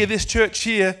we here, this church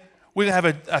here, we're going to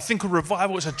have a thing called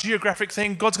revival. It's a geographic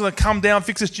thing. God's going to come down,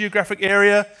 fix this geographic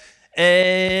area,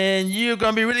 and you're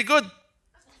going to be really good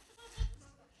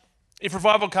if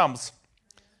revival comes.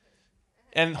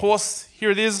 And horse,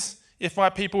 here it is. If my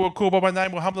people will call by my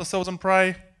name, will humble themselves and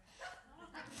pray.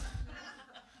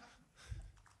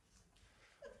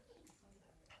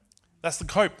 That's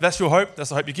the hope. That's your hope. That's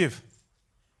the hope you give.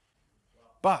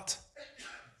 But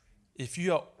if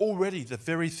you are already the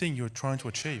very thing you're trying to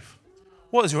achieve,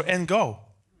 what is your end goal?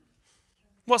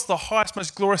 What's the highest,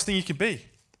 most glorious thing you can be?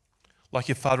 Like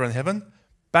your Father in heaven?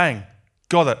 Bang,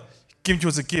 got it. Given to you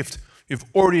as a gift. You've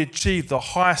already achieved the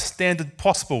highest standard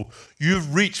possible.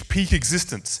 You've reached peak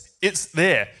existence. It's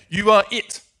there. You are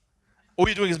it. All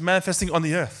you're doing is manifesting on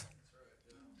the earth.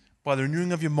 By the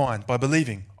renewing of your mind, by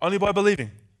believing. Only by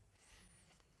believing.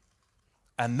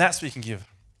 And that's what you can give.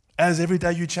 As every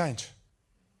day you change.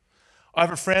 I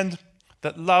have a friend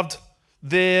that loved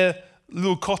their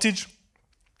little cottage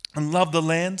and loved the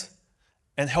land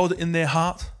and held it in their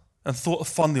heart and thought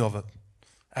fondly of it,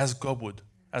 as God would,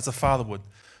 as a father would.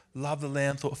 Loved the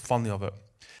land, thought fondly of it.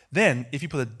 Then, if you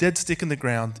put a dead stick in the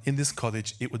ground in this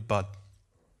cottage, it would bud.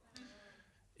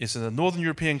 It's in a northern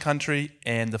European country,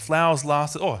 and the flowers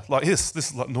lasted, like this.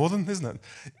 This is like northern, isn't it?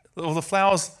 Well, the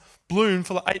flowers bloom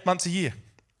for like 8 months a year,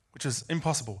 which is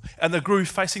impossible. And they grew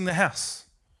facing the house.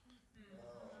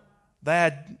 They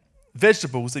had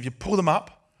vegetables, if you pull them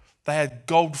up, they had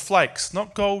gold flakes,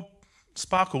 not gold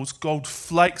sparkles, gold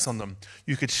flakes on them.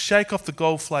 You could shake off the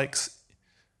gold flakes.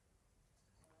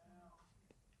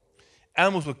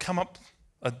 Animals would come up,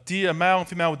 a male and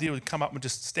female deer would come up and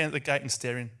just stand at the gate and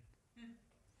stare in.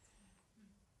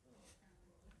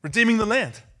 Redeeming the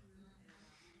land.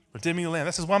 Redeeming the land.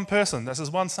 This is one person, this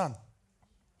is one son.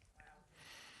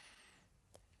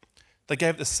 They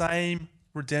gave it the same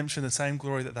redemption, the same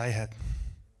glory that they had.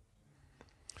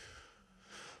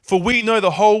 For we know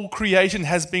the whole creation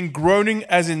has been groaning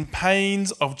as in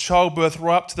pains of childbirth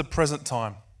right up to the present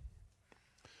time.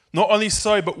 Not only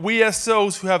so, but we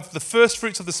ourselves who have the first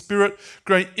fruits of the Spirit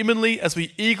groan imminently as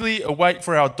we eagerly await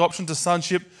for our adoption to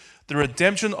sonship, the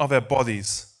redemption of our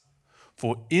bodies.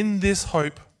 For in this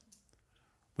hope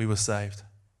we were saved.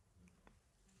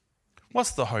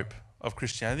 What's the hope of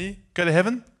Christianity? Go to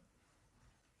heaven?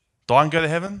 Die and go to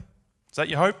heaven? Is that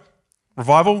your hope?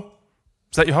 Revival?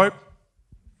 Is that your hope?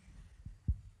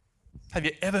 Have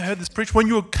you ever heard this preached? When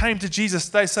you came to Jesus,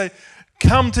 they say,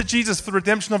 come to Jesus for the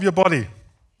redemption of your body.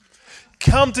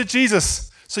 Come to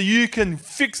Jesus so you can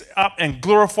fix up and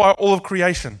glorify all of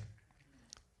creation.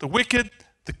 The wicked,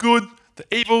 the good, the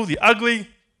evil, the ugly,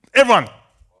 everyone.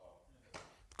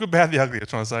 Good, bad, the ugly, I'm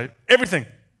trying to say. Everything.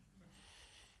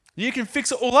 You can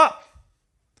fix it all up.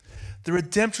 The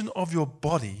redemption of your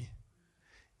body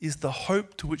is the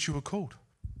hope to which you were called.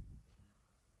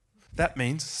 That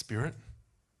means spirit,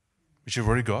 which you've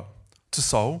already got, to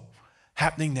soul,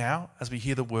 happening now as we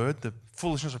hear the word, the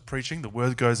foolishness of preaching, the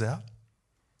word goes out.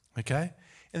 Okay?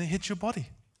 And it hits your body.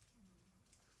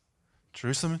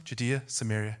 Jerusalem, Judea,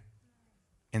 Samaria,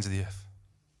 ends of the earth.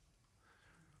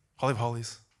 Holy of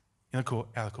holies, in the court,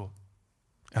 out of the court,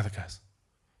 out of the case.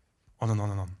 On and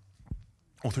on and on.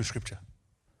 All through Scripture.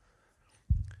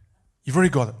 You've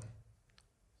already got it.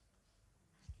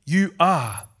 You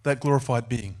are that glorified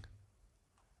being.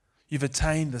 You've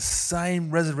attained the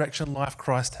same resurrection life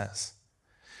Christ has.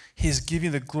 He has given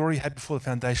you the glory he had before the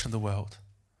foundation of the world.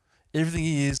 Everything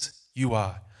he is, you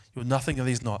are. You're nothing that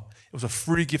he's not. It was a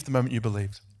free gift the moment you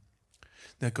believed.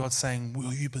 Now God's saying,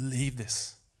 will you believe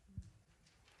this?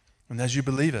 And as you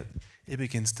believe it, it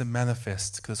begins to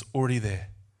manifest because it's already there.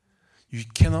 You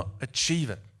cannot achieve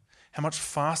it. How much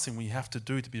fasting will you have to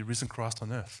do to be a risen Christ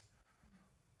on earth?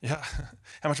 Yeah.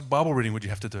 How much Bible reading would you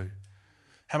have to do?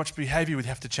 How much behavior would you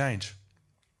have to change?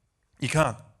 You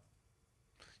can't.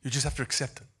 You just have to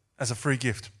accept it as a free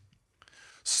gift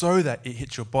so that it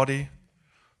hits your body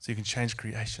so you can change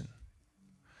creation.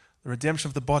 The redemption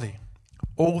of the body.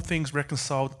 All things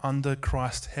reconciled under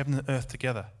Christ, heaven and earth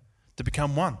together to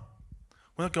become one.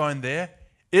 We're not going there.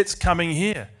 It's coming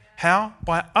here. How?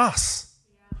 By us.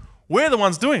 We're the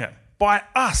ones doing it. By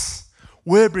us.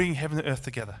 We're bringing heaven and earth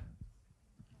together.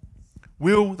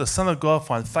 Will the Son of God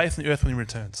find faith in the earth when he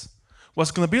returns?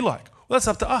 What's it going to be like? Well, that's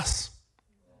up to us.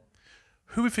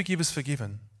 Who we forgive is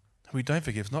forgiven. Who we don't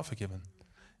forgive is not forgiven.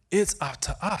 It's up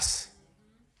to us.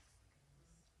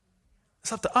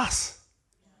 It's up to us.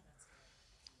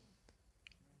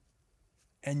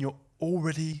 And you're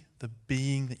already the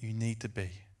being that you need to be.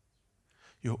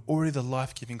 You're already the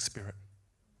life-giving Spirit.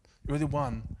 You're the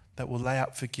one that will lay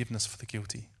out forgiveness for the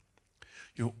guilty.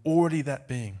 You're already that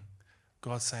being.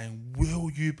 God's saying, will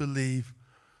you believe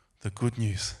the good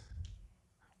news?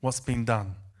 What's been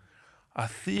done? A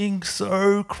thing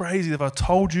so crazy that if I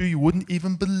told you, you wouldn't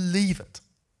even believe it.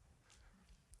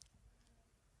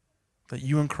 That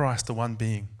you and Christ are one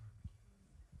being.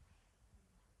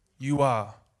 You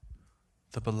are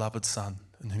the beloved Son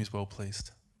in whom he's well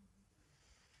pleased.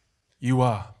 You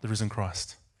are the risen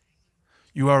Christ.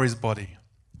 You are his body.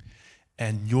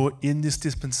 And you're in this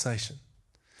dispensation.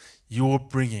 You're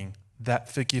bringing that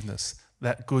forgiveness,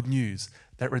 that good news,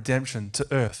 that redemption to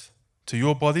earth, to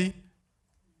your body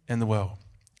and the world.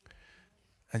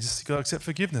 And just got to accept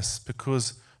forgiveness,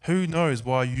 because who knows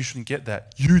why you shouldn't get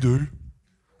that? You do.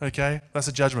 Okay? That's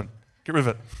a judgment. Get rid of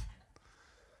it.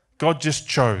 God just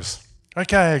chose.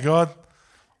 Okay, God,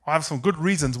 I have some good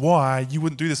reasons why you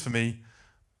wouldn't do this for me,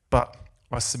 but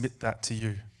I submit that to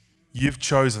you. You've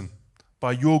chosen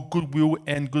by your good will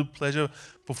and good pleasure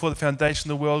before the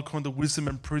foundation of the world, according to wisdom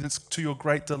and prudence, to your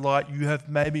great delight, you have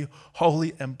made me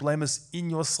holy and blameless in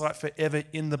your sight forever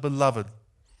in the beloved,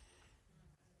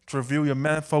 to reveal your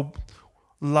manifold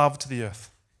love to the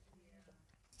earth.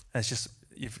 And it's just,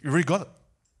 you've already got it.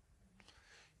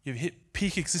 You've hit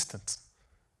peak existence.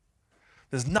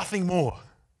 There's nothing more.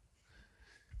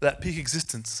 That peak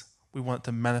existence, we want it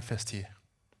to manifest here.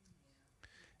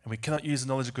 And we cannot use the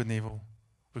knowledge of good and evil.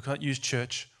 We cannot use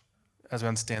church as we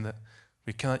understand it.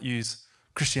 We cannot use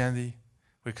Christianity.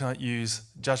 We cannot use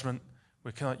judgment.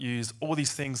 We cannot use all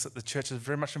these things that the church is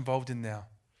very much involved in now.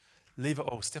 Leave it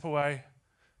all. Step away.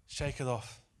 Shake it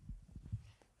off.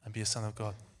 And be a son of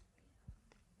God.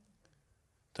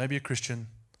 Don't be a Christian.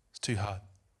 It's too hard.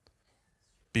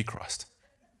 Be Christ.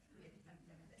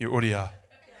 You already are.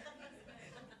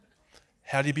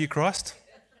 How do you be Christ?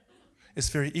 It's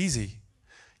very easy.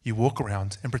 You walk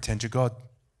around and pretend you're God.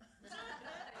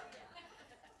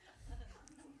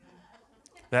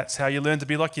 That's how you learn to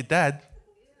be like your dad.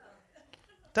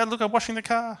 Dad, look, I'm washing the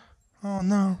car. Oh,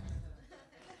 no.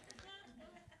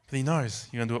 But he knows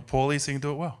you're going to do it poorly, so you can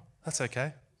do it well. That's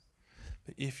okay.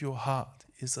 But if your heart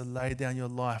is to lay down your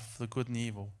life for the good and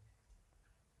evil,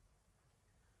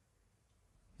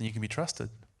 then you can be trusted.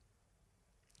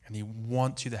 And he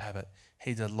wants you to have it.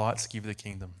 He delights to give you the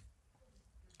kingdom.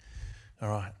 All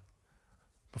right.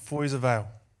 Before is a veil.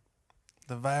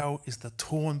 The veil is the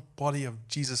torn body of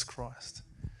Jesus Christ.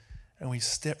 And we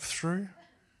step through.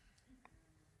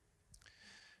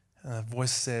 And a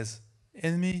voice says,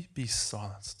 enemy, be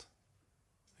silenced.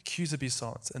 Accuser, be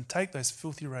silenced. And take those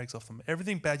filthy rags off them.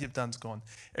 Everything bad you've done is gone.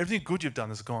 Everything good you've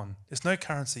done is gone. There's no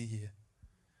currency here.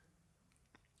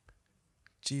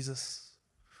 Jesus,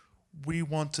 we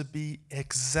want to be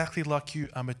exactly like you,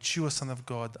 a mature son of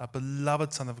God, a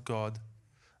beloved son of God,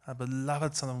 a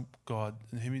beloved son of God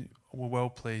in whom we're well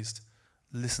pleased.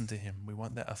 Listen to him. We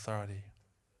want that authority.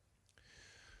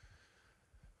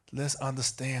 Let's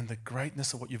understand the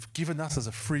greatness of what you've given us as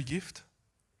a free gift.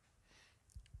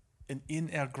 And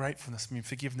in our gratefulness, we've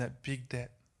forgiven that big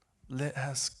debt. Let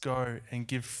us go and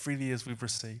give freely as we've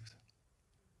received.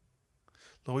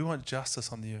 Lord, we want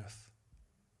justice on the earth.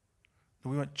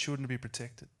 We want children to be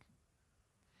protected.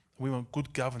 We want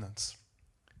good governance.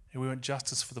 And we want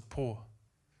justice for the poor.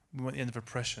 We want the end of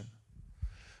oppression.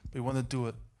 We want to do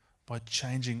it by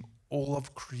changing all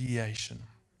of creation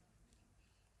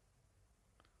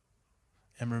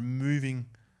and removing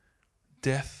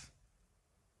death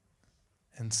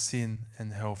and sin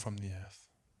and hell from the earth.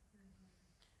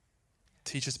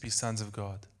 Teach us to be sons of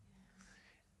God.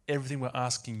 Everything we're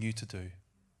asking you to do,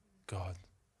 God,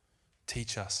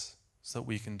 teach us so that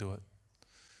we can do it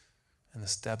and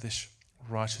establish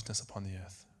righteousness upon the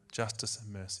earth, justice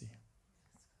and mercy.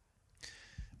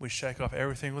 We shake off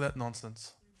everything, all that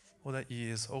nonsense, all that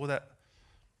years, all that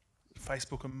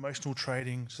Facebook emotional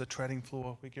trading, just a trading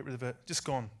floor. We get rid of it. Just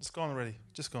gone. It's gone already.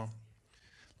 Just gone.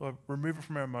 Lord, remove it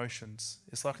from our emotions.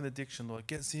 It's like an addiction, Lord. It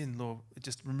gets in, Lord.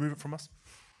 Just remove it from us.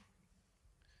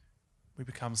 We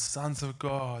become sons of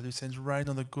God who sends rain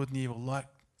on the good and evil, like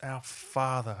our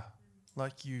Father,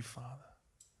 like you, Father.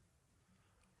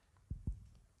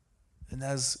 And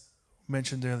as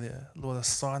mentioned earlier, Lord,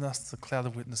 assign us the cloud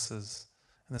of witnesses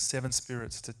and the seven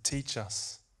spirits to teach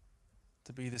us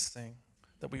to be this thing.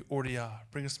 that we already are.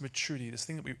 Bring us to maturity. This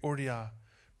thing that we already are.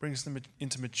 Bring us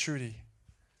into maturity.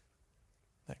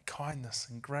 That kindness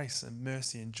and grace and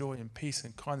mercy and joy and peace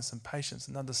and kindness and patience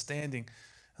and understanding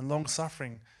and long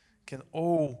suffering can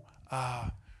all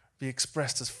be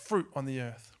expressed as fruit on the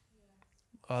earth.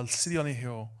 A city on a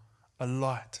hill, a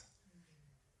light.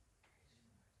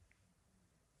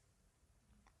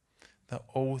 That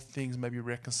all things may be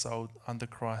reconciled under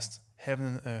Christ, heaven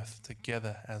and earth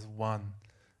together as one,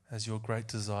 as your great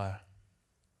desire.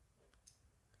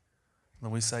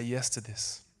 And we say yes to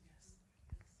this.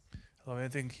 Lord,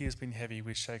 anything here has been heavy,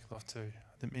 we shake it off too.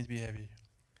 I didn't mean to be heavy.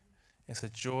 It's a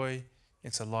joy,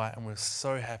 it's a light, and we're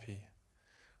so happy.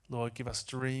 Lord, give us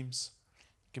dreams,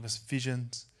 give us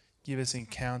visions, give us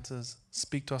encounters,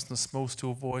 speak to us in a small,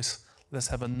 still voice. Let us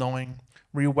have a knowing,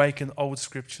 reawaken old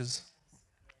scriptures.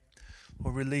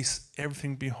 Or release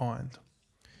everything behind.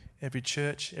 Every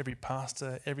church, every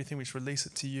pastor, everything, we release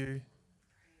it to you.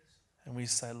 And we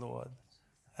say, Lord,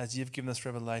 as you've given us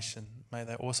revelation, may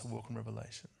they also walk in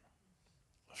revelation.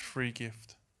 A free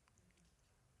gift.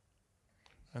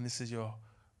 And this is your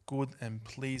good and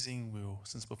pleasing will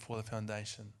since before the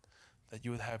foundation, that you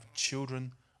would have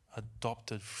children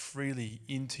adopted freely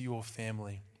into your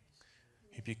family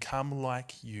who become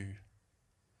like you.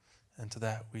 And to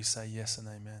that we say yes and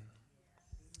amen.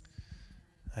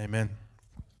 Amen.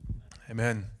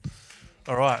 Amen.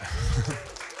 All right.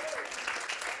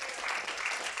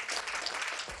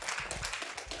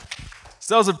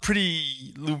 So that was a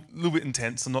pretty little bit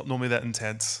intense. I'm not normally that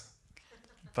intense.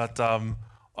 But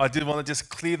I did want to just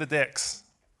clear the decks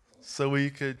so we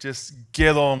could just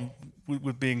get on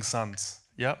with being sons.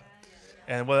 Yep.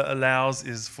 And what it allows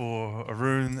is for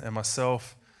Arun and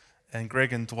myself and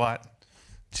Greg and Dwight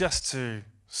just to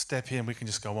step in. We can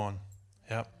just go on.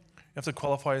 Yep. You have to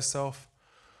qualify yourself.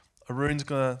 Arun's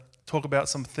going to talk about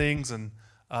some things and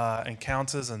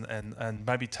encounters and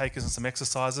maybe take us in some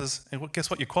exercises. And guess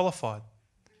what? You're qualified.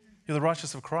 You're the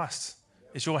righteousness of Christ.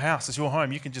 It's your house. It's your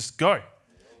home. You can just go.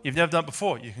 You've never done it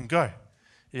before. You can go. If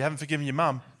you haven't forgiven your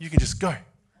mum, you can just go.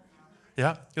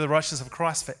 Yeah? You're the righteousness of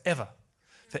Christ forever.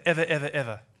 Forever, ever,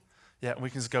 ever. Yeah, we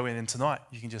can just go in and tonight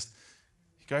you can just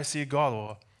go see God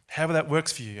or however that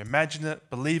works for you. Imagine it,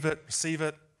 believe it, receive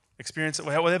it, experience it.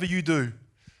 Whatever you do,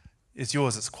 it's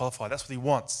yours. It's qualified. That's what he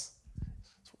wants.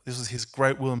 This is his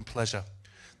great will and pleasure,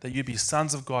 that you be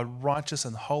sons of God, righteous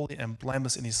and holy and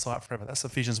blameless in his sight forever. That's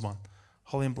Ephesians 1.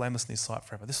 Holy and blameless in his sight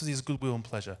forever. This is his good will and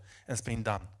pleasure, and it's been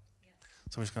done.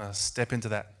 So we're just going to step into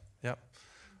that. Yep.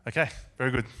 Okay,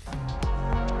 very good.